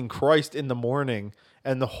fucking Christ in the morning,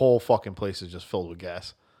 and the whole fucking place is just filled with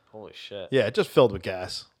gas. Holy shit. Yeah, it just filled with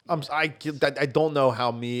gas. I don't know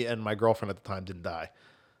how me and my girlfriend at the time didn't die.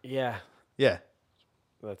 Yeah. Yeah.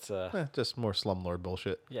 That's, Just more slumlord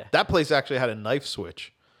bullshit. Yeah. That place actually had a knife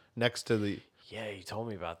switch next to the... yeah, you told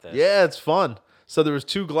me about this. Yeah, it's fun. So there was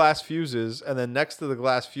 2 glass fuses, and then next to the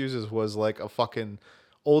glass fuses was like a fucking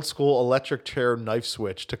old school electric chair knife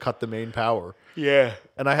switch to cut the main power. Yeah.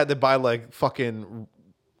 And I had to buy like fucking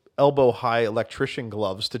elbow high electrician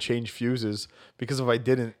gloves to change fuses because if I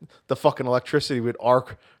didn't, the fucking electricity would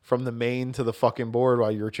arc from the main to the fucking board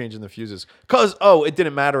while you were changing the fuses. Because, it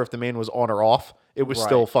didn't matter if the main was on or off. It was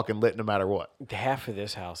still fucking lit no matter what. Half of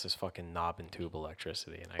this house is fucking knob and tube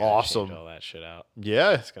electricity, and I gotta Awesome. change all that shit out.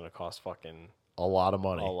 Yeah. It's gonna cost fucking A lot of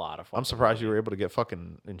money. a lot of. I'm surprised you were able to get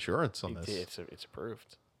fucking insurance on this. It's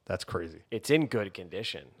approved. That's crazy. It's in good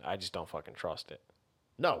condition. I just don't fucking trust it.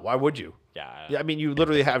 No, why would you? Yeah. Yeah, I mean, you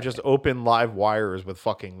literally have just open live wires with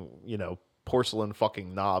fucking, porcelain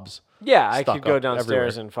fucking knobs. Yeah, I stuck could go up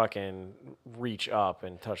downstairs everywhere. and fucking reach up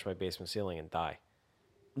and touch my basement ceiling and die.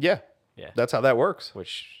 Yeah. Yeah. That's how that works.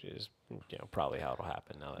 Which is, probably how it'll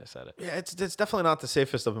happen now that I said it. Yeah, it's definitely not the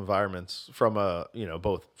safest of environments from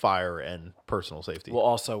both fire and personal safety. Well,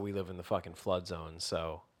 also, we live in the fucking flood zone,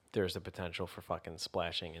 so there's the potential for fucking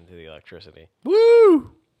splashing into the electricity.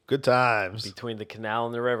 Woo! Good times. Between the canal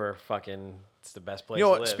and the river, fucking, it's the best place You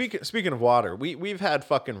know to what? live. Speaking of water, we've had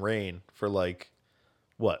fucking rain for like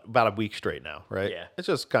about a week straight now, right? Yeah. It's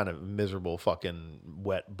just kind of miserable fucking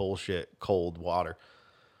wet bullshit cold water.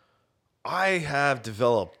 I have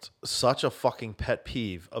developed such a fucking pet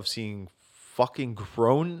peeve of seeing fucking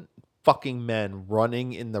grown fucking men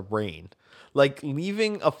running in the rain. Like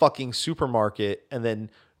leaving a fucking supermarket and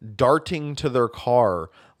then darting to their car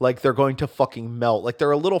like they're going to fucking melt. Like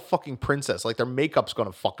they're a little fucking princess. Like their makeup's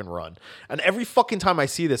going to fucking run. And every fucking time I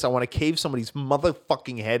see this, I want to cave somebody's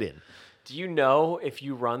motherfucking head in. Do you know if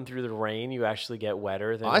you run through the rain, you actually get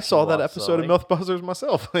wetter than I if you saw that walk episode slowly? of Mythbusters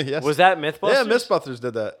myself. Yes. Was that Mythbusters? Yeah, Mythbusters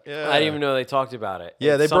did that. Yeah. I didn't even know they talked about it.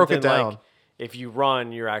 Yeah, It's they broke it something like, down. if you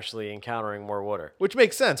run, you're actually encountering more water. Which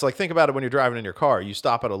makes sense. Like, think about it when you're driving in your car. You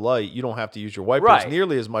stop at a light, you don't have to use your wipers Right.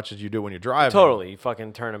 nearly as much as you do when you're driving. Totally. You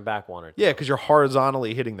fucking turn them back one or two. Yeah, because you're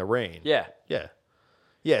horizontally hitting the rain. Yeah. Yeah.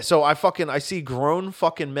 Yeah, so I see grown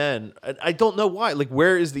fucking men. And I don't know why. Like,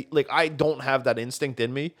 where is I don't have that instinct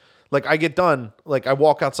in me. Like, I get done. Like, I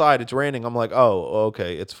walk outside. It's raining. I'm like, oh,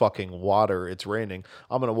 okay. It's fucking water. It's raining.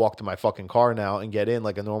 I'm going to walk to my fucking car now and get in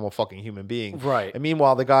like a normal fucking human being. Right. And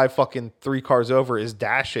meanwhile, the guy fucking 3 cars over is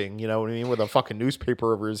dashing, you know what I mean, with a fucking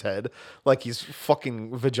newspaper over his head. Like, his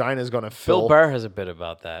fucking vagina's going to fill. Bill Burr has a bit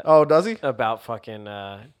about that. Oh, does he? About fucking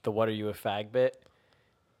the "What are you a fag" bit.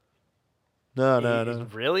 No.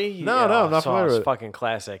 Really? No, I'm not familiar with It's it. fucking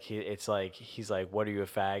classic. He's like, "What are you a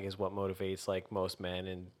fag?" is what motivates like most men,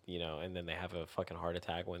 and and then they have a fucking heart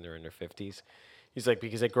attack when they're in their 50s. He's like,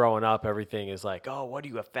 because like growing up, everything is like, "Oh, what are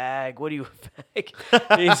you a fag? What are you a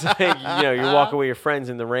fag?" He's like, you're walking with your friends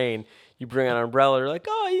in the rain. You bring an umbrella. They're like,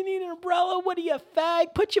 "Oh, you need an umbrella? What are you a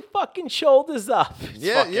fag? Put your fucking shoulders up." It's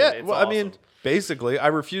Well, awesome. I mean, basically, I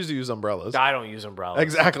refuse to use umbrellas. I don't use umbrellas.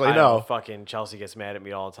 Exactly, I no. know fucking Chelsea gets mad at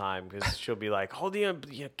me all the time because she'll be like,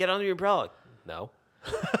 get under your umbrella. No.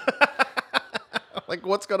 Like,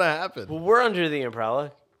 what's gonna happen? Well, we're under the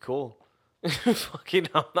umbrella. Cool. Fucking,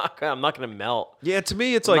 I'm not gonna melt. Yeah, to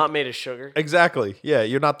me, it's I'm like not made of sugar. exactly. Yeah,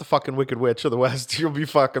 you're not the fucking Wicked Witch of the West. You'll be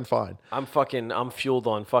fucking fine. I'm fueled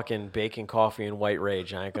on fucking bacon, coffee, and white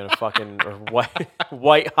rage. I ain't gonna fucking or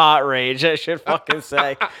white hot rage. I should fucking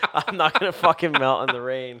say. I'm not gonna fucking melt in the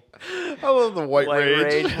rain. I love the white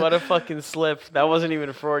rage. What a fucking slip. That wasn't even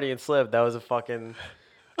a Freudian slip. That was a fucking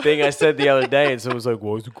thing I said the other day, and someone was like,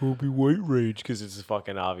 "Why is it gonna be white rage?" Because it's a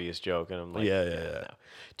fucking obvious joke, and I'm like, Yeah. no.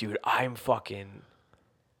 Dude, I am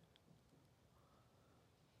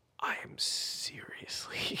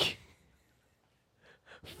seriously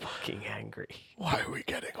fucking angry. Why are we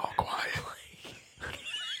getting all quiet?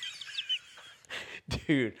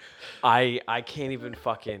 Dude, I can't even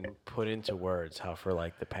fucking put into words how for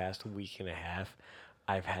like the past week and a half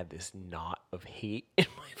I've had this knot of hate in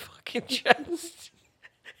my fucking chest.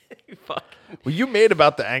 Fuck. Well, you made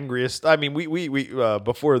about the angriest. I mean, we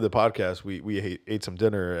before the podcast, we ate some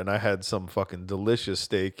dinner, and I had some fucking delicious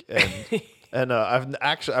steak, and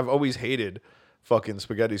I've always hated fucking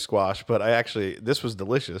spaghetti squash, but this was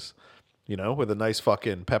delicious, with a nice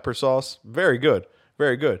fucking pepper sauce, very good,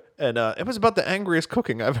 very good, and it was about the angriest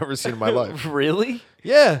cooking I've ever seen in my life. Really?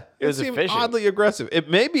 Yeah, It was seemed efficient. oddly aggressive. It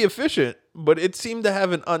may be efficient, but it seemed to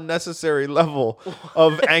have an unnecessary level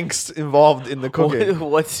of angst involved in the cooking.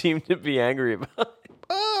 What seemed to be angry about?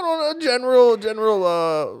 I don't know, general.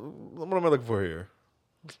 What am I looking for here?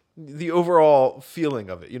 The overall feeling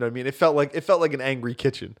of it. You know what I mean? It felt like an angry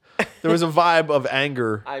kitchen. There was a vibe of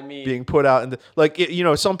anger being put out, and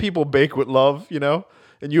some people bake with love,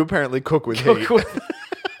 and you apparently cook with hate.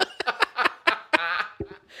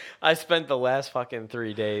 I spent the last fucking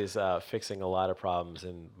 3 days fixing a lot of problems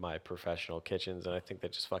in my professional kitchens, and I think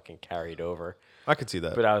that just fucking carried over. I could see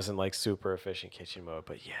that. But I was in like super efficient kitchen mode.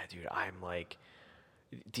 But yeah, dude, I'm like,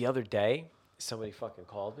 the other day, somebody fucking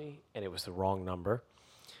called me, and it was the wrong number.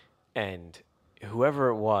 And whoever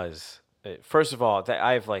it was, first of all,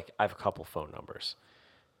 I have a couple phone numbers.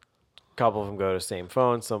 A couple of them go to the same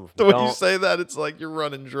phone. Some of them When don't. you say that, it's like you're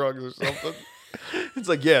running drugs or something. It's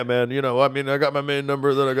like, yeah, man. I got my main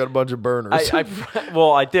number, then I got a bunch of burners.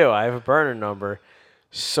 Well, I do. I have a burner number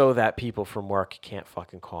so that people from work can't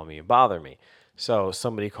fucking call me and bother me. So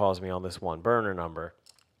somebody calls me on this one burner number,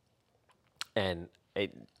 and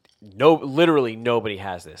literally nobody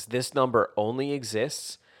has this. This number only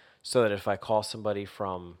exists so that if I call somebody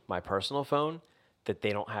from my personal phone, that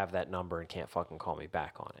they don't have that number and can't fucking call me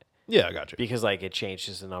back on it. Yeah, I got you. Because it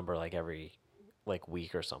changes the number every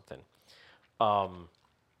week or something.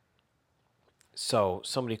 So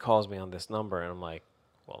somebody calls me on this number, and I'm like,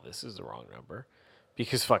 well, this is the wrong number,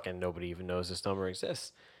 because fucking nobody even knows this number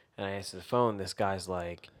exists. And I answer the phone. This guy's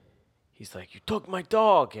like, he's like, you took my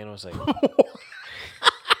dog, and I was like,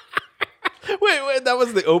 wait, that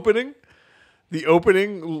was the opening. The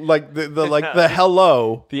opening, the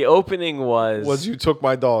hello. The opening was you took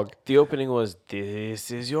my dog. The opening was,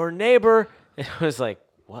 this is your neighbor, and I was like,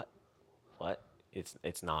 what? It's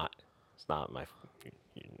not. It's not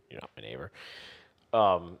you're not my neighbor.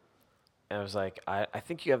 And I was like, I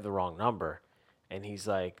think you have the wrong number. And he's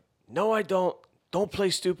like, no, I don't. Don't play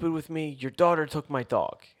stupid with me. Your daughter took my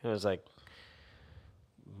dog. And I was like,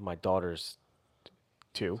 my daughter's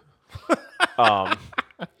 2.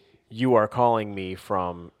 You are calling me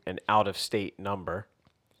from an out-of-state number.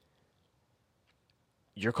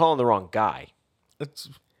 You're calling the wrong guy.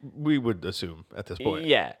 We would assume at this point.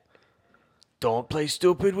 Yeah. Don't play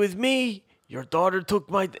stupid with me. Your daughter took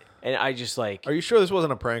my... And I just like... Are you sure this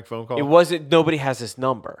wasn't a prank phone call? It wasn't... Nobody has this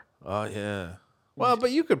number. Oh, yeah. Well,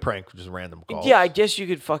 but you could prank just random calls. Yeah, I guess you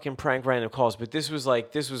could fucking prank random calls, but this was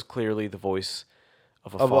clearly the voice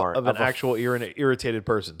of an actual irritated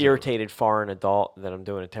person. Irritated foreign adult that I'm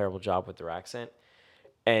doing a terrible job with their accent.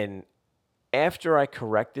 And after I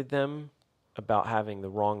corrected them about having the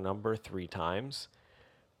wrong number 3 times,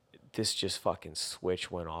 this just fucking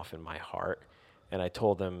switch went off in my heart. And I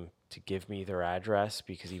told them to give me their address,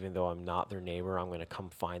 because even though I'm not their neighbor, I'm going to come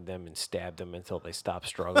find them and stab them until they stop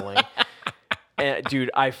struggling. And dude,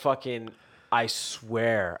 I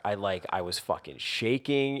swear, I was fucking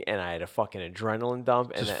shaking, and I had a fucking adrenaline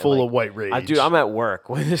dump. Just full of white rage. Dude, I'm at work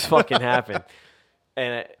when this fucking happened.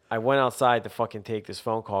 And I went outside to fucking take this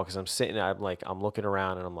phone call, because I'm looking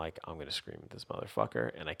around, and I'm like, I'm going to scream at this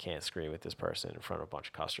motherfucker, and I can't scream at this person in front of a bunch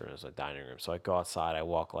of customers in a dining room. So I go outside, I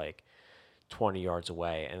walk 20 yards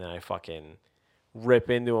away, and then I fucking rip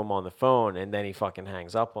into him on the phone, and then he fucking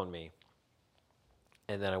hangs up on me.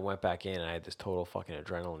 And then I went back in, and I had this total fucking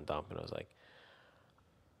adrenaline dump, and I was like,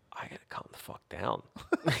 I gotta calm the fuck down.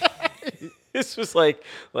 This was like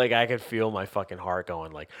I could feel my fucking heart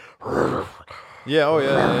going yeah, oh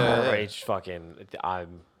yeah. Rage fucking, I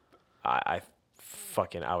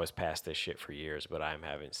was past this shit for years, but I'm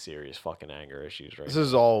having serious fucking anger issues right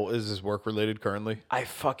now. Is this work related currently? I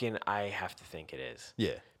have to think it is.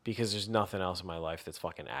 Yeah. Because there's nothing else in my life that's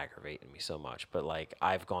fucking aggravating me so much. But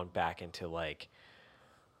I've gone back into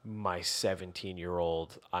my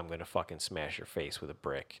 17-year-old, I'm gonna fucking smash your face with a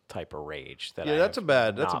brick type of rage. That's a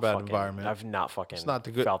bad environment. I've not fucking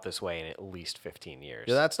felt this way in at least 15 years.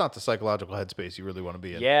 Yeah, that's not the psychological headspace you really want to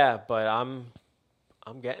be in. Yeah, but I'm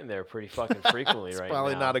getting there pretty fucking frequently right now.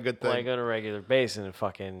 Probably not a good thing. On a regular basis, and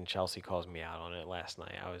fucking Chelsea calls me out on it last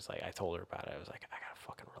night. I told her about it. I was like, I gotta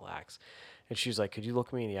fucking relax. And she was like, could you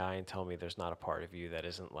look me in the eye and tell me there's not a part of you that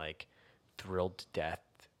isn't thrilled to death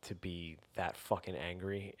to be that fucking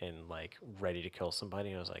angry and ready to kill somebody?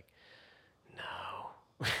 And I was like, no.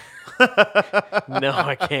 No,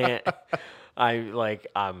 I can't.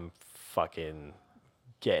 I'm fucking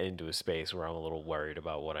getting into a space where I'm a little worried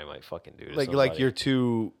about what I might fucking do to somebody. Like you're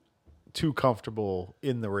too comfortable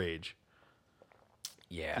in the rage.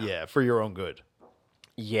 Yeah. Yeah, for your own good.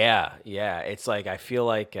 Yeah. It's like I feel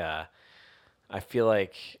like I'm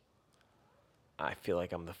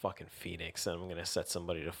the fucking Phoenix and I'm gonna set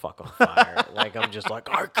somebody to fuck on fire. Like I'm just like,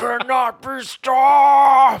 I cannot be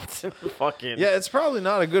stopped. Fucking Yeah, it's probably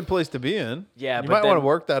not a good place to be in. Yeah, you but might want to then-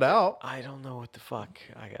 work that out. I don't know what the fuck.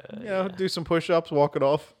 I gotta You know, do some push-ups, walk it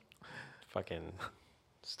off. fucking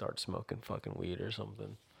start smoking fucking weed or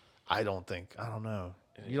something. I don't know.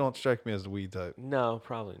 You don't strike me as the weed type. No,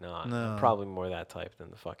 probably not. No. I'm probably more that type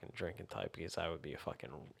than the fucking drinking type because I would be a fucking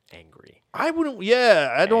angry. I wouldn't.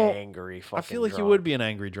 Yeah, I don't. Angry fucking I feel like drunk. you would be an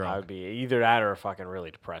angry I drunk. would be either that or a fucking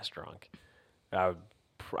really depressed drunk.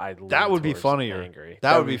 I'd That would be towards funnier. Angry.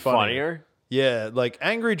 That would be funnier. Yeah, like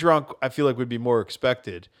angry drunk, I feel like would be more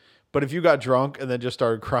expected. But if you got drunk and then just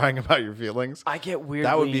started crying about your feelings, I get weirdly.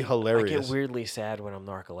 that would be hilarious. I get weirdly sad when I'm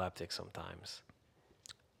narcoleptic sometimes.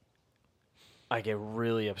 I get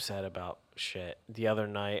really upset about shit. The other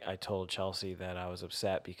night, I told Chelsea that I was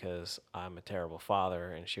upset because I'm a terrible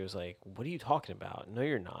father, and she was like, "What are you talking about?" No,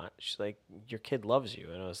 you're not. She's like, "Your kid loves you,"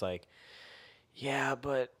 and I was like, "Yeah,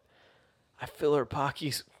 but I fill her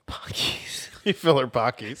pockies." You fill her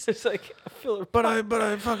pockets. It's like I fill her. But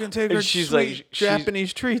I fucking take And her she's sweet like-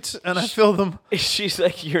 Japanese treats and I fill them. She's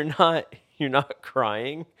like, you're not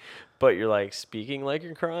crying, but you're like speaking like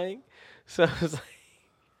you're crying. So I was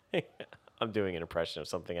like, I'm doing an impression of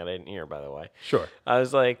something I didn't hear, by the way. Sure. I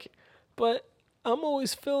was like, but I'm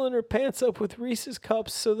always filling her pants up with Reese's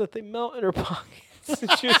cups so that they melt in her pockets.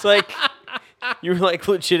 And she was like, you were like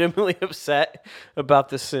legitimately upset about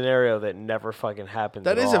this scenario that never fucking happened.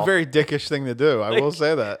 That is a very dickish thing to do. I will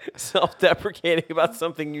say that. self-deprecating about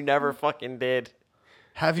something you never fucking did.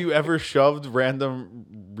 Have you ever shoved random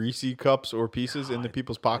Reese cups or pieces into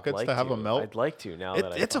people's pockets Like to have them melt? I'd like to now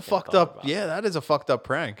that It's a fucking fucked thought up. about it. Yeah, that is a fucked up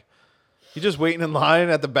prank. You're just waiting in line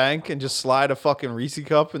at the bank and just slide a fucking Reese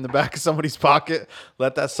cup in the back of somebody's pocket.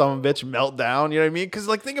 Let that son of a bitch melt down. You know what I mean? Because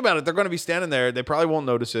like, think about it. They're going to be standing there. They probably won't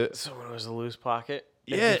notice it. So when it was a loose pocket,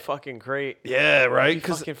 it'd Yeah. be fucking great. Yeah, right. It'd be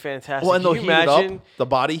fucking fantastic. Well, and they'll Can heat you it imagine? up. The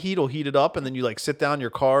body heat will heat it up, and then you like sit down in your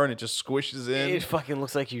car, and it just squishes in. It fucking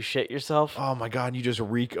looks like you shit yourself. Oh my god! And you just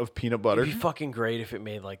reek of peanut butter. It'd be fucking great if it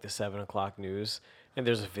made like the 7 o'clock news. And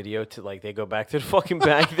there's a video to like they go back to the fucking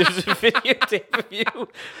bank. There's a videotape of you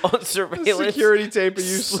on surveillance. Security tape of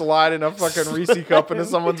you sliding a fucking Reese cup into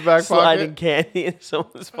someone's back sliding pocket. candy in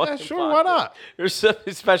someone's fucking Sure, pocket. why not?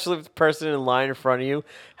 Especially if the person in line in front of you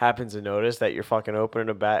happens to notice that you're fucking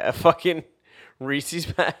opening a fucking Reese's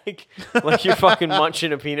bag, like you're fucking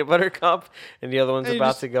munching a peanut butter cup, and the other one's And you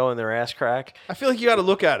about just- to go in their ass crack. I feel like you got to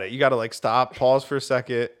look at it. You got to like stop, pause for a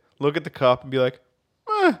second, look at the cup, and be like,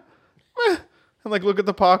 and like look at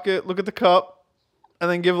the pocket, look at the cup, and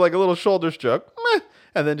then give like a little shoulder stroke,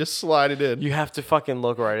 and then just slide it in. You have to fucking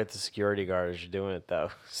look right at the security guard as you're doing it, though.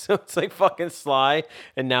 So it's like fucking sly,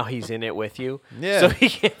 and now he's in it with you. Yeah. So he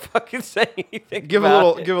can't fucking say anything. Give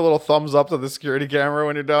about it. a little thumbs up to the security camera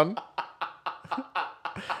when you're done.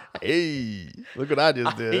 Hey, look what I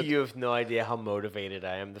just did. You have no idea how motivated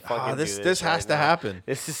I am to fucking this do this right has to now. happen.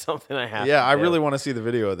 This is something I have. Yeah, to I do. really want to see the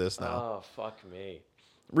video of this now. Oh fuck me.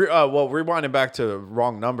 Well, rewinding back to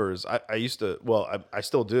wrong numbers, I used to, I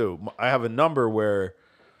still do. I have a number where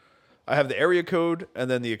I have the area code and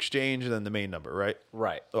then the exchange and then the main number, right?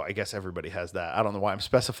 Right. Oh, I guess everybody has that. I don't know why I'm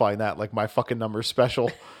specifying that like my fucking number's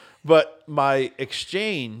special. But my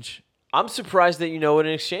exchange, I'm surprised that you know what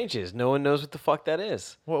an exchange is. No one knows what the fuck that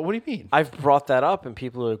is. what do you mean? I've brought that up, and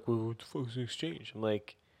people are like, "Well, what the fuck is an exchange?" I'm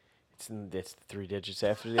like, "It's the 3 digits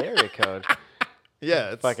after the area code."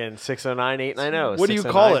 Yeah, it's Fucking 609-890. What do you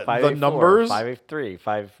call it? The numbers? 583,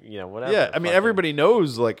 whatever. yeah. I mean, Fucking- everybody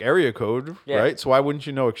knows like area code, Yeah. right? So why wouldn't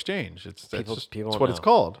you know exchange? It's People that's don't what it's know.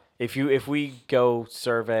 called. If we go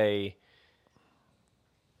survey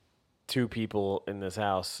 2 people in this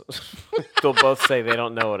house, they'll both say they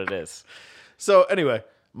don't know what it is. So anyway,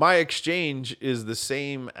 my exchange is the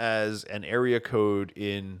same as an area code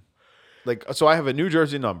in, like, so I have a New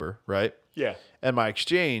Jersey number, right? Yeah. And my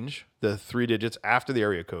exchange, the 3 digits after the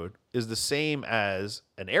area code, is the same as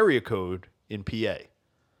an area code in PA,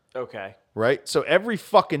 Okay. right? So every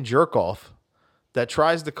fucking jerk off that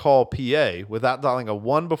tries to call PA without dialing a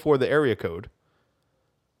 1 before the area code,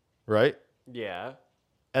 right? Yeah.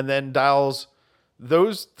 And then dials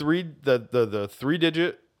those the 3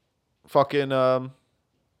 digit fucking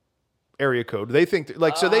area code. They think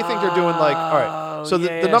like, so they think they're doing like, all right. So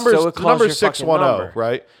yeah, the yeah. number's So it the calls your number's fucking 610, number.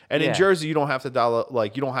 right? And Yeah. in Jersey you don't have to dial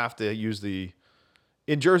like you don't have to use the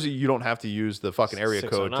in Jersey, you don't have to use the fucking area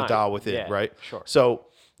code to 609. dial within, Yeah, right? sure. So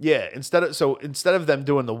yeah, instead of them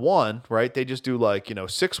doing the 1, right, they just do like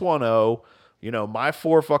 610, my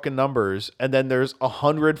 4 fucking numbers, and then there's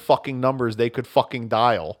 100 fucking numbers they could fucking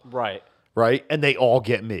dial, Right. right, and they all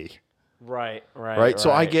get me. Right. Right?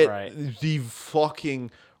 So I get the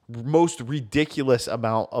fucking most ridiculous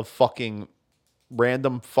amount of fucking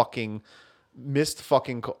random fucking missed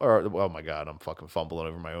fucking or oh my god, I'm fucking fumbling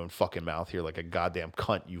over my own fucking mouth here like a goddamn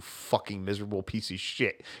cunt, you fucking miserable piece of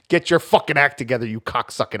shit. Get your fucking act together, you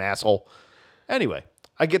cocksucking asshole. Anyway,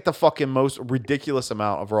 I get the fucking most ridiculous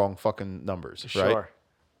amount of wrong fucking numbers, right? Sure.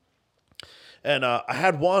 And I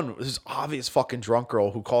had this obvious fucking drunk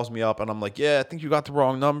girl who calls me up, and I'm like, yeah, I think you got the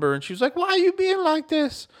wrong number. And she's like, why are you being like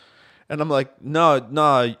this? And I'm like,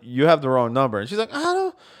 no, you have the wrong number. And she's like, I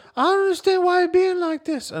don't understand why you're being like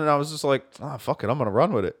this. And I was just like, fuck it, I'm gonna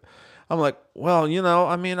run with it. I'm like, well,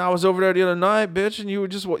 I mean, I was over there the other night, bitch, and you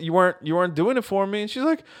weren't doing it for me. And she's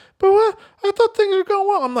like, but what? I thought things were going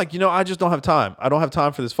well. I'm like, I just don't have time. I don't have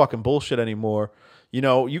time for this fucking bullshit anymore.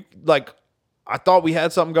 I thought we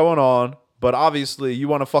had something going on. But obviously, you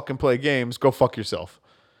want to fucking play games, go fuck yourself.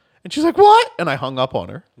 And she's like, what? And I hung up on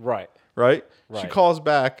her. Right. Right? Right. She calls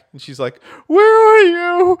back, and she's like, where are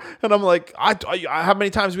you? And I'm like, how many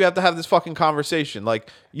times do we have to have this fucking conversation?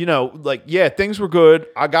 Yeah, things were good.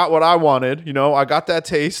 I got what I wanted. I got that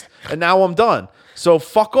taste, and now I'm done. So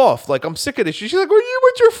fuck off. Like, I'm sick of this. She's like, are you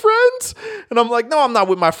with your friends? And I'm like, no, I'm not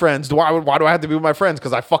with my friends. Why do I have to be with my friends?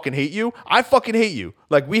 Because I fucking hate you? I fucking hate you.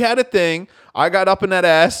 Like, we had a thing. I got up in that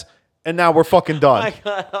ass. And now we're fucking done. I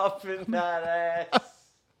got up in that ass.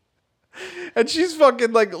 And she's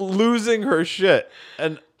fucking like losing her shit.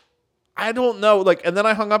 And I don't know. And then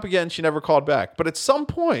I hung up again. She never called back. But at some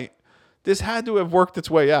point, this had to have worked its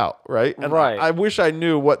way out, right? And right. I wish I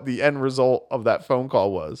knew what the end result of that phone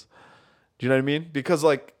call was. Do you know what I mean? Because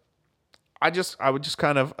I would just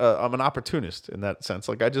kind of, I'm an opportunist in that sense.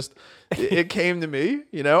 It came to me,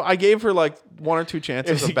 I gave her like 1 or 2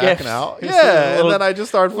 chances of backing out. Yeah. And then I just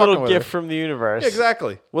started fucking with her. Little gift from the universe. Yeah,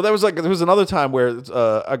 exactly. Well, there was another time where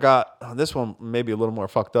I got, this one maybe a little more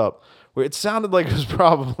fucked up, where it sounded like it was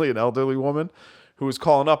probably an elderly woman who was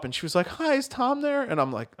calling up, and she was like, hi, is Tom there? And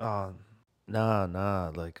I'm like, nah,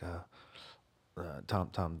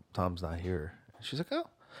 Tom's not here. And she's like,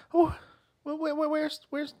 oh, well, where's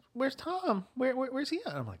Tom? Where's he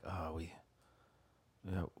at? I'm like,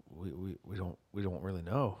 we don't really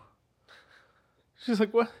know. She's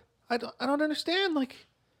like, what? I don't understand.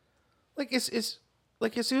 Is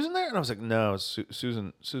Susan there? And I was like, no,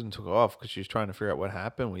 Susan took off because she's trying to figure out what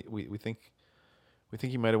happened. We think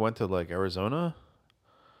he might have went to like Arizona,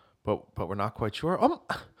 but we're not quite sure. Oh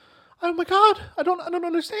my God, I don't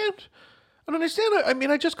understand. I don't understand. I mean,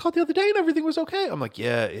 I just called the other day and everything was okay. I'm like,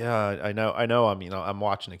 yeah, I know. I mean, I'm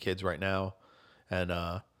watching the kids right now, and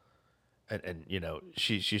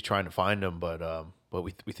she's trying to find him, but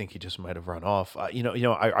we think he just might have run off. I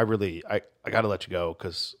really got to let you go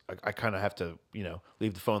because I kind of have to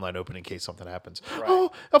leave the phone line open in case something happens. Right.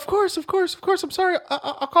 Oh, of course. I'm sorry.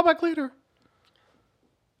 I'll call back later.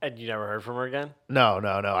 And you never heard from her again? No.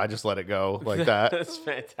 I just let it go like that. That's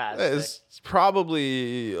fantastic. It's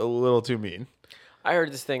probably a little too mean. I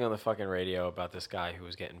heard this thing on the fucking radio about this guy who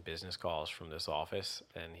was getting business calls from this office,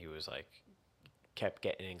 and he was like, kept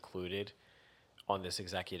getting included on this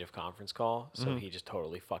executive conference call. So he just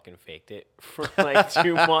totally fucking faked it for like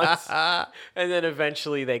 2 months. And then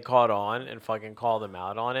eventually they caught on and fucking called him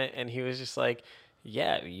out on it. And he was just like,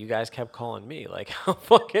 yeah, you guys kept calling me. Like, how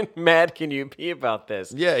fucking mad can you be about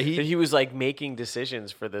this? Yeah, he was like making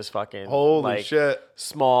decisions for this fucking holy shit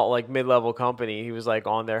small like mid-level company. He was like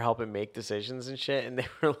on there helping make decisions and shit, and they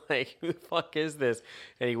were like, "Who the fuck is this?"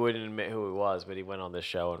 And he wouldn't admit who he was, but he went on this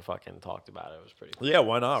show and fucking talked about it. It was pretty cool. Yeah,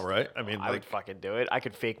 why not, right? I mean, I would fucking do it. I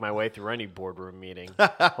could fake my way through any boardroom meeting.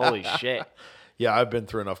 Holy shit. Yeah, I've been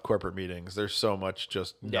through enough corporate meetings. There's so much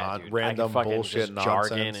just random bullshit, nonsense,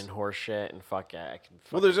 jargon and horse shit, and fuck yeah.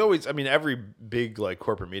 Well, there's always, I mean, every big like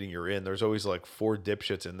corporate meeting you're in, there's always like 4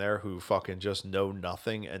 dipshits in there who fucking just know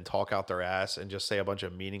nothing and talk out their ass and just say a bunch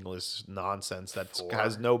of meaningless nonsense that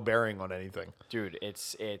has no bearing on anything. Dude,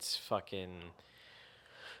 it's fucking.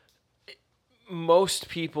 Most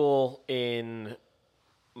people in.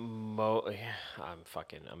 I'm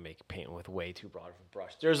making painting with way too broad of a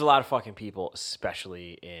brush. There's a lot of fucking people,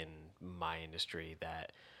 especially in my industry,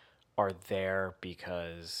 that are there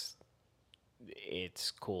because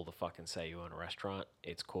it's cool to fucking say you own a restaurant.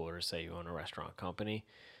 It's cooler to say you own a restaurant company.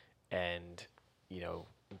 And,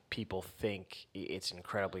 people think it's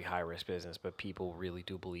incredibly high risk business, but people really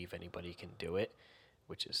do believe anybody can do it,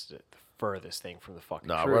 which is the furthest thing from the fucking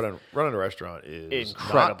No, truth. running a restaurant is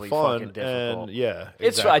Incredibly not fun, fucking difficult. and yeah,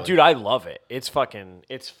 It's exactly. dude, I love it. It's fun.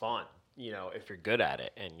 You know, if you're good at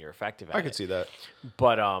it and you're effective at it. I could see that.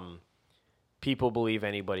 But people believe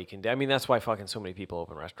anybody can do. I mean, that's why fucking so many people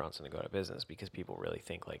open restaurants and they go out of business, because people really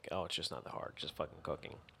think like, oh, it's just not that hard, just fucking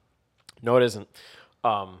cooking. No, it isn't.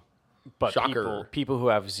 But Shocker. people who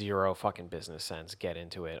have zero fucking business sense get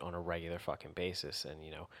into it on a regular fucking basis. And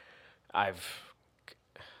you know,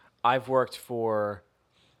 I've worked for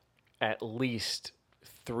at least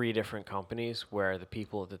 3 different companies where the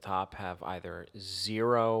people at the top have either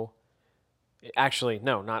zero. Actually,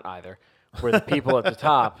 no, not either. Where the people at the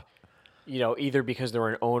top, you know, either because they're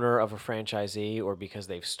an owner of a franchisee or because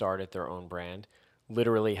they've started their own brand,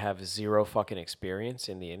 literally have zero fucking experience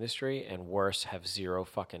in the industry, and worse, have zero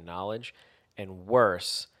fucking knowledge, and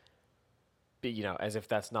worse, you know, as if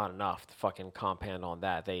that's not enough, to fucking compound on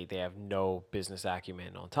that, they have no business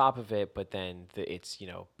acumen on top of it. But then it's, you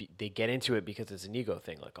know, they get into it because it's an ego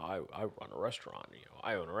thing, like, oh, I run a restaurant, you know,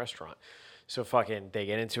 I own a restaurant, so fucking they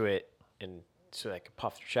get into it and so they can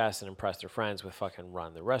puff their chest and impress their friends with fucking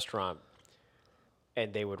run the restaurant,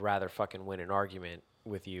 and they would rather fucking win an argument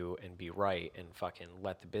with you and be right and fucking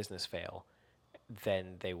let the business fail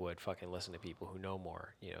than they would fucking listen to people who know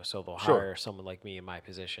more, you know. So they'll hire someone like me in my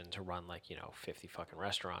position to run, like, you know, 50 fucking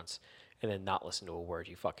restaurants, and then not listen to a word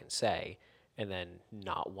you fucking say, and then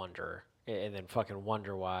not wonder, and then fucking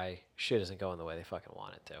wonder why shit isn't going the way they fucking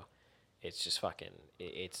want it to. It's just fucking,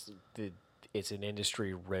 it's an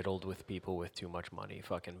industry riddled with people with too much money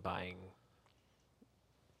fucking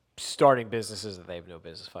starting businesses that they have no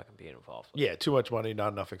business fucking being involved with. Yeah, too much money,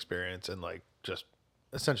 not enough experience, and like just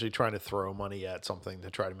essentially trying to throw money at something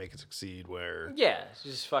to try to make it succeed. Where Yeah, it's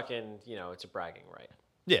just fucking, you know, it's a bragging right.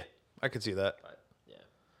 yeah, I could see that. But yeah.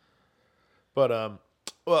 But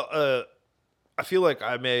well, I feel like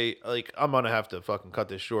I'm gonna have to fucking cut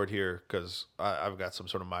this short here because I've got some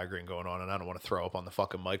sort of migraine going on, and I don't want to throw up on the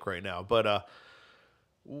fucking mic right now. But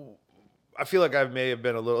I feel like I may have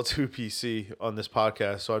been a little too PC on this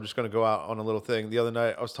podcast, so I'm just going to go out on a little thing. The other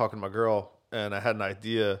night, I was talking to my girl, and I had an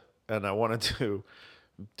idea, and I wanted to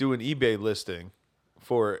do an eBay listing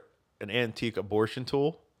for an antique abortion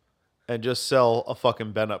tool and just sell a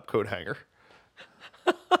fucking bent-up coat hanger.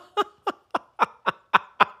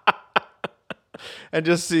 And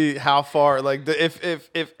just see how far, like, if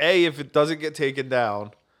it doesn't get taken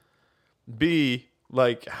down, B,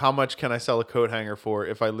 like, how much can I sell a coat hanger for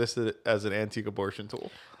if I list it as an antique abortion tool?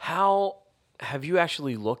 How have you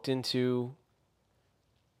actually looked into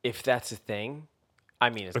if that's a thing? I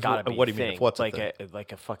mean, it's got to be. What do a you mean, thing. if what's a like thing?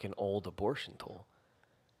 like a fucking old abortion tool?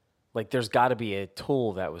 Like, there's got to be a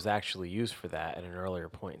tool that was actually used for that at an earlier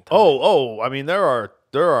point in time. I mean, there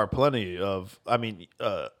are plenty of. I mean,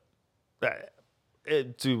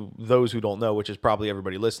 to those who don't know, which is probably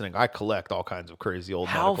everybody listening, I collect all kinds of crazy old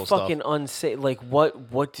how medical stuff. fucking unsafe? Like,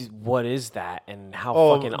 what is that, and how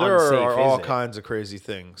fucking there unsafe are is all it? kinds of crazy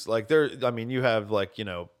things. Like I mean, you have like, you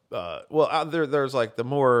know, there's like the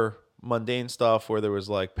more mundane stuff where there was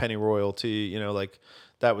like penny royalty, you know, like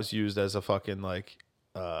that was used as a fucking like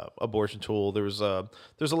abortion tool. There's a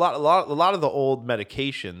lot of the old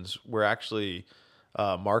medications were actually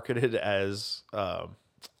marketed as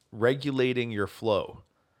regulating your flow.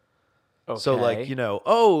 Okay. So like, you know,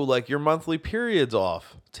 like your monthly period's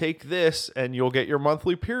off. Take this and you'll get your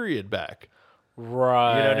monthly period back.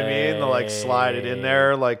 Right. You know what I mean? They'll like slide it in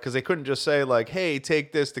there, like, because they couldn't just say like, "Hey,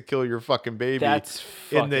 take this to kill your fucking baby." That's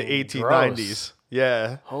in the fucking 1890s. gross.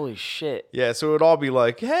 Yeah. Holy shit. Yeah. So it would all be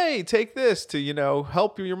like, "Hey, take this to, you know,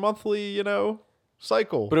 help your monthly, you know,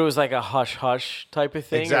 cycle." But it was like a hush hush type of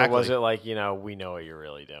thing, Exactly. or was it like, you know, we know what you're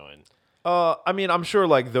really doing? I mean, I'm sure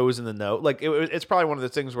like those in the know, like it's probably one of the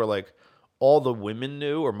things where like all the women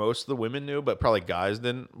knew, or most of the women knew, but probably guys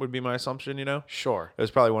didn't, would be my assumption, you know? Sure. It was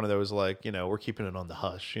probably one of those like, you know, we're keeping it on the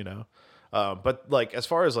hush, you know? But like as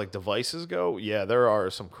far as like devices go, yeah, there are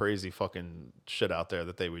some crazy fucking shit out there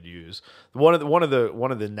that they would use. One of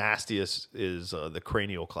the nastiest is the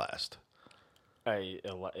cranial clast.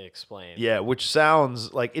 Explain. Yeah, which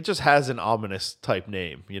sounds like it just has an ominous type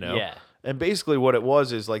name, you know? Yeah. And basically what it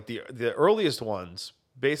was is like the earliest ones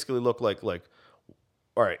basically look like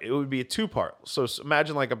all right, it would be a 2-part. So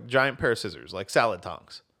imagine like a giant pair of scissors, like salad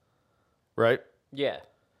tongs. Right? Yeah.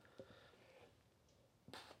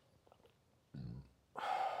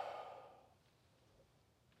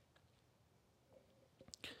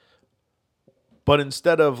 But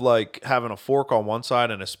instead of like having a fork on one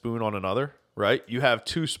side and a spoon on another, right? You have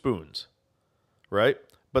 2 spoons. Right?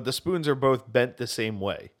 But the spoons are both bent the same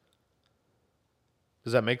way.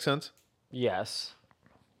 Does that make sense? Yes.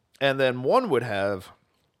 And then one would have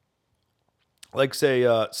like say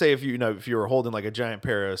if if you were holding like a giant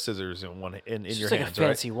pair of scissors in It's your just like hands, a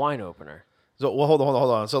fancy wine opener. So well, hold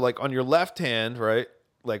on. So like on your left hand, right?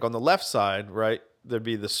 Like on the left side, right? There'd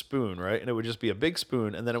be the spoon, right? And it would just be a big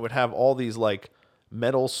spoon, and then it would have all these like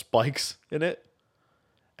metal spikes in it.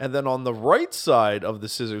 And then on the right side of the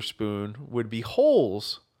scissor spoon would be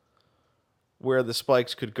holes where the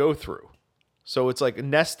spikes could go through. So it's like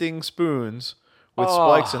nesting spoons with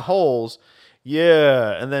spikes and holes.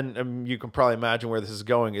 Yeah, and then you can probably imagine where this is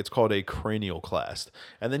going. It's called a cranial clasp.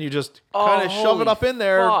 And then you just kind of shove it up in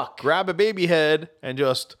there, grab a baby head, and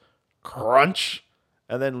just crunch,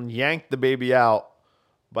 and then yank the baby out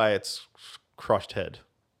by its crushed head.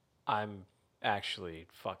 I'm actually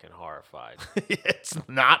fucking horrified. It's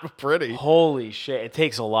not pretty. Holy shit. It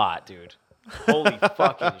takes a lot, dude. Holy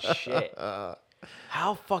fucking shit.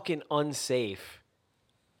 How fucking unsafe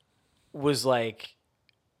was like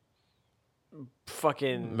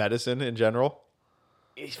fucking medicine in general?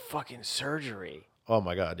 It's fucking surgery. Oh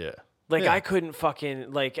my God, yeah. Like I couldn't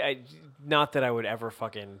fucking not that I would ever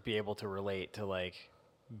fucking be able to relate to like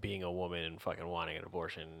being a woman and fucking wanting an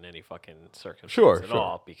abortion in any fucking circumstance at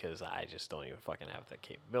all, because I just don't even fucking have that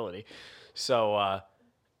capability. So,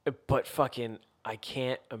 but fucking, I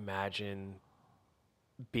can't imagine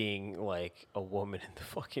being like a woman in the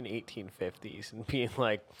fucking 1850s and being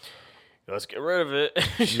like, let's get rid of it.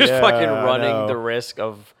 Just fucking running the risk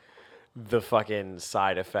of the fucking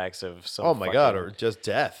side effects of some. Oh my God, or just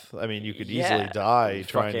death. I mean, you could easily die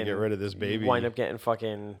trying to get rid of this baby. Wind up getting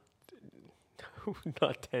fucking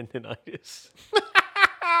not tendonitis.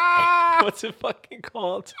 What's it fucking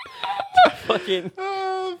called? fucking.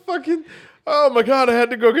 Oh my God, I had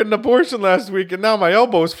to go get an abortion last week, and now my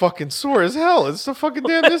elbow is fucking sore as hell. It's the fucking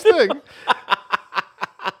damnedest thing.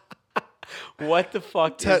 What the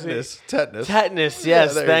fuck Tetanus. is it? Tetanus,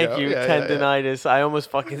 yes, thank you. Yeah, Tendonitis. I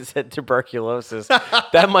almost fucking said tuberculosis.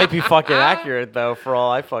 That might be fucking accurate, though, for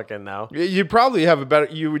all I fucking know. You probably have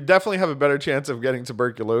you would definitely have a better chance of getting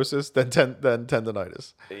tuberculosis than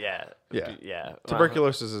tendonitis. Yeah.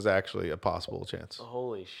 Tuberculosis is actually a possible chance.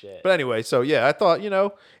 Holy shit. But anyway, so yeah, I thought,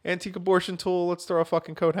 antique abortion tool, let's throw a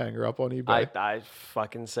fucking coat hanger up on eBay. I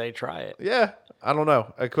fucking say try it. Yeah. I don't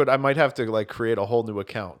know. I might have to like create a whole new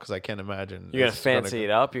account because I can't imagine. You're going to fancy it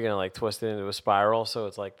up? You're going to like twist it into a spiral so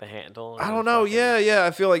it's like the handle? I don't know. Yeah. I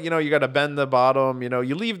feel like, you got to bend the bottom.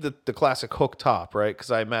 You leave the classic hook top, right? Because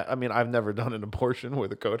I've never done an abortion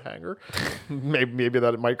with a coat hanger. maybe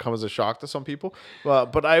that it might come as a shock to some people.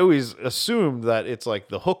 But I always assumed that it's like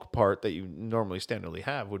the hook part that you normally standardly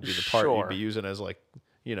have would be the part you'd be using as like,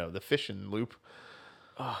 the fishing loop.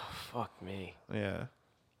 Oh, fuck me. Yeah.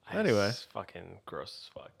 Anyway. It's fucking gross as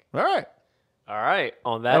fuck. All right.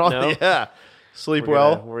 On that note. Yeah. Sleep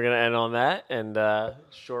well. We're going to end on that. And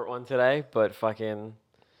short one today, but fucking,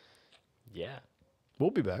 yeah.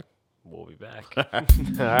 We'll be back. All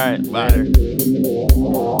right. Later.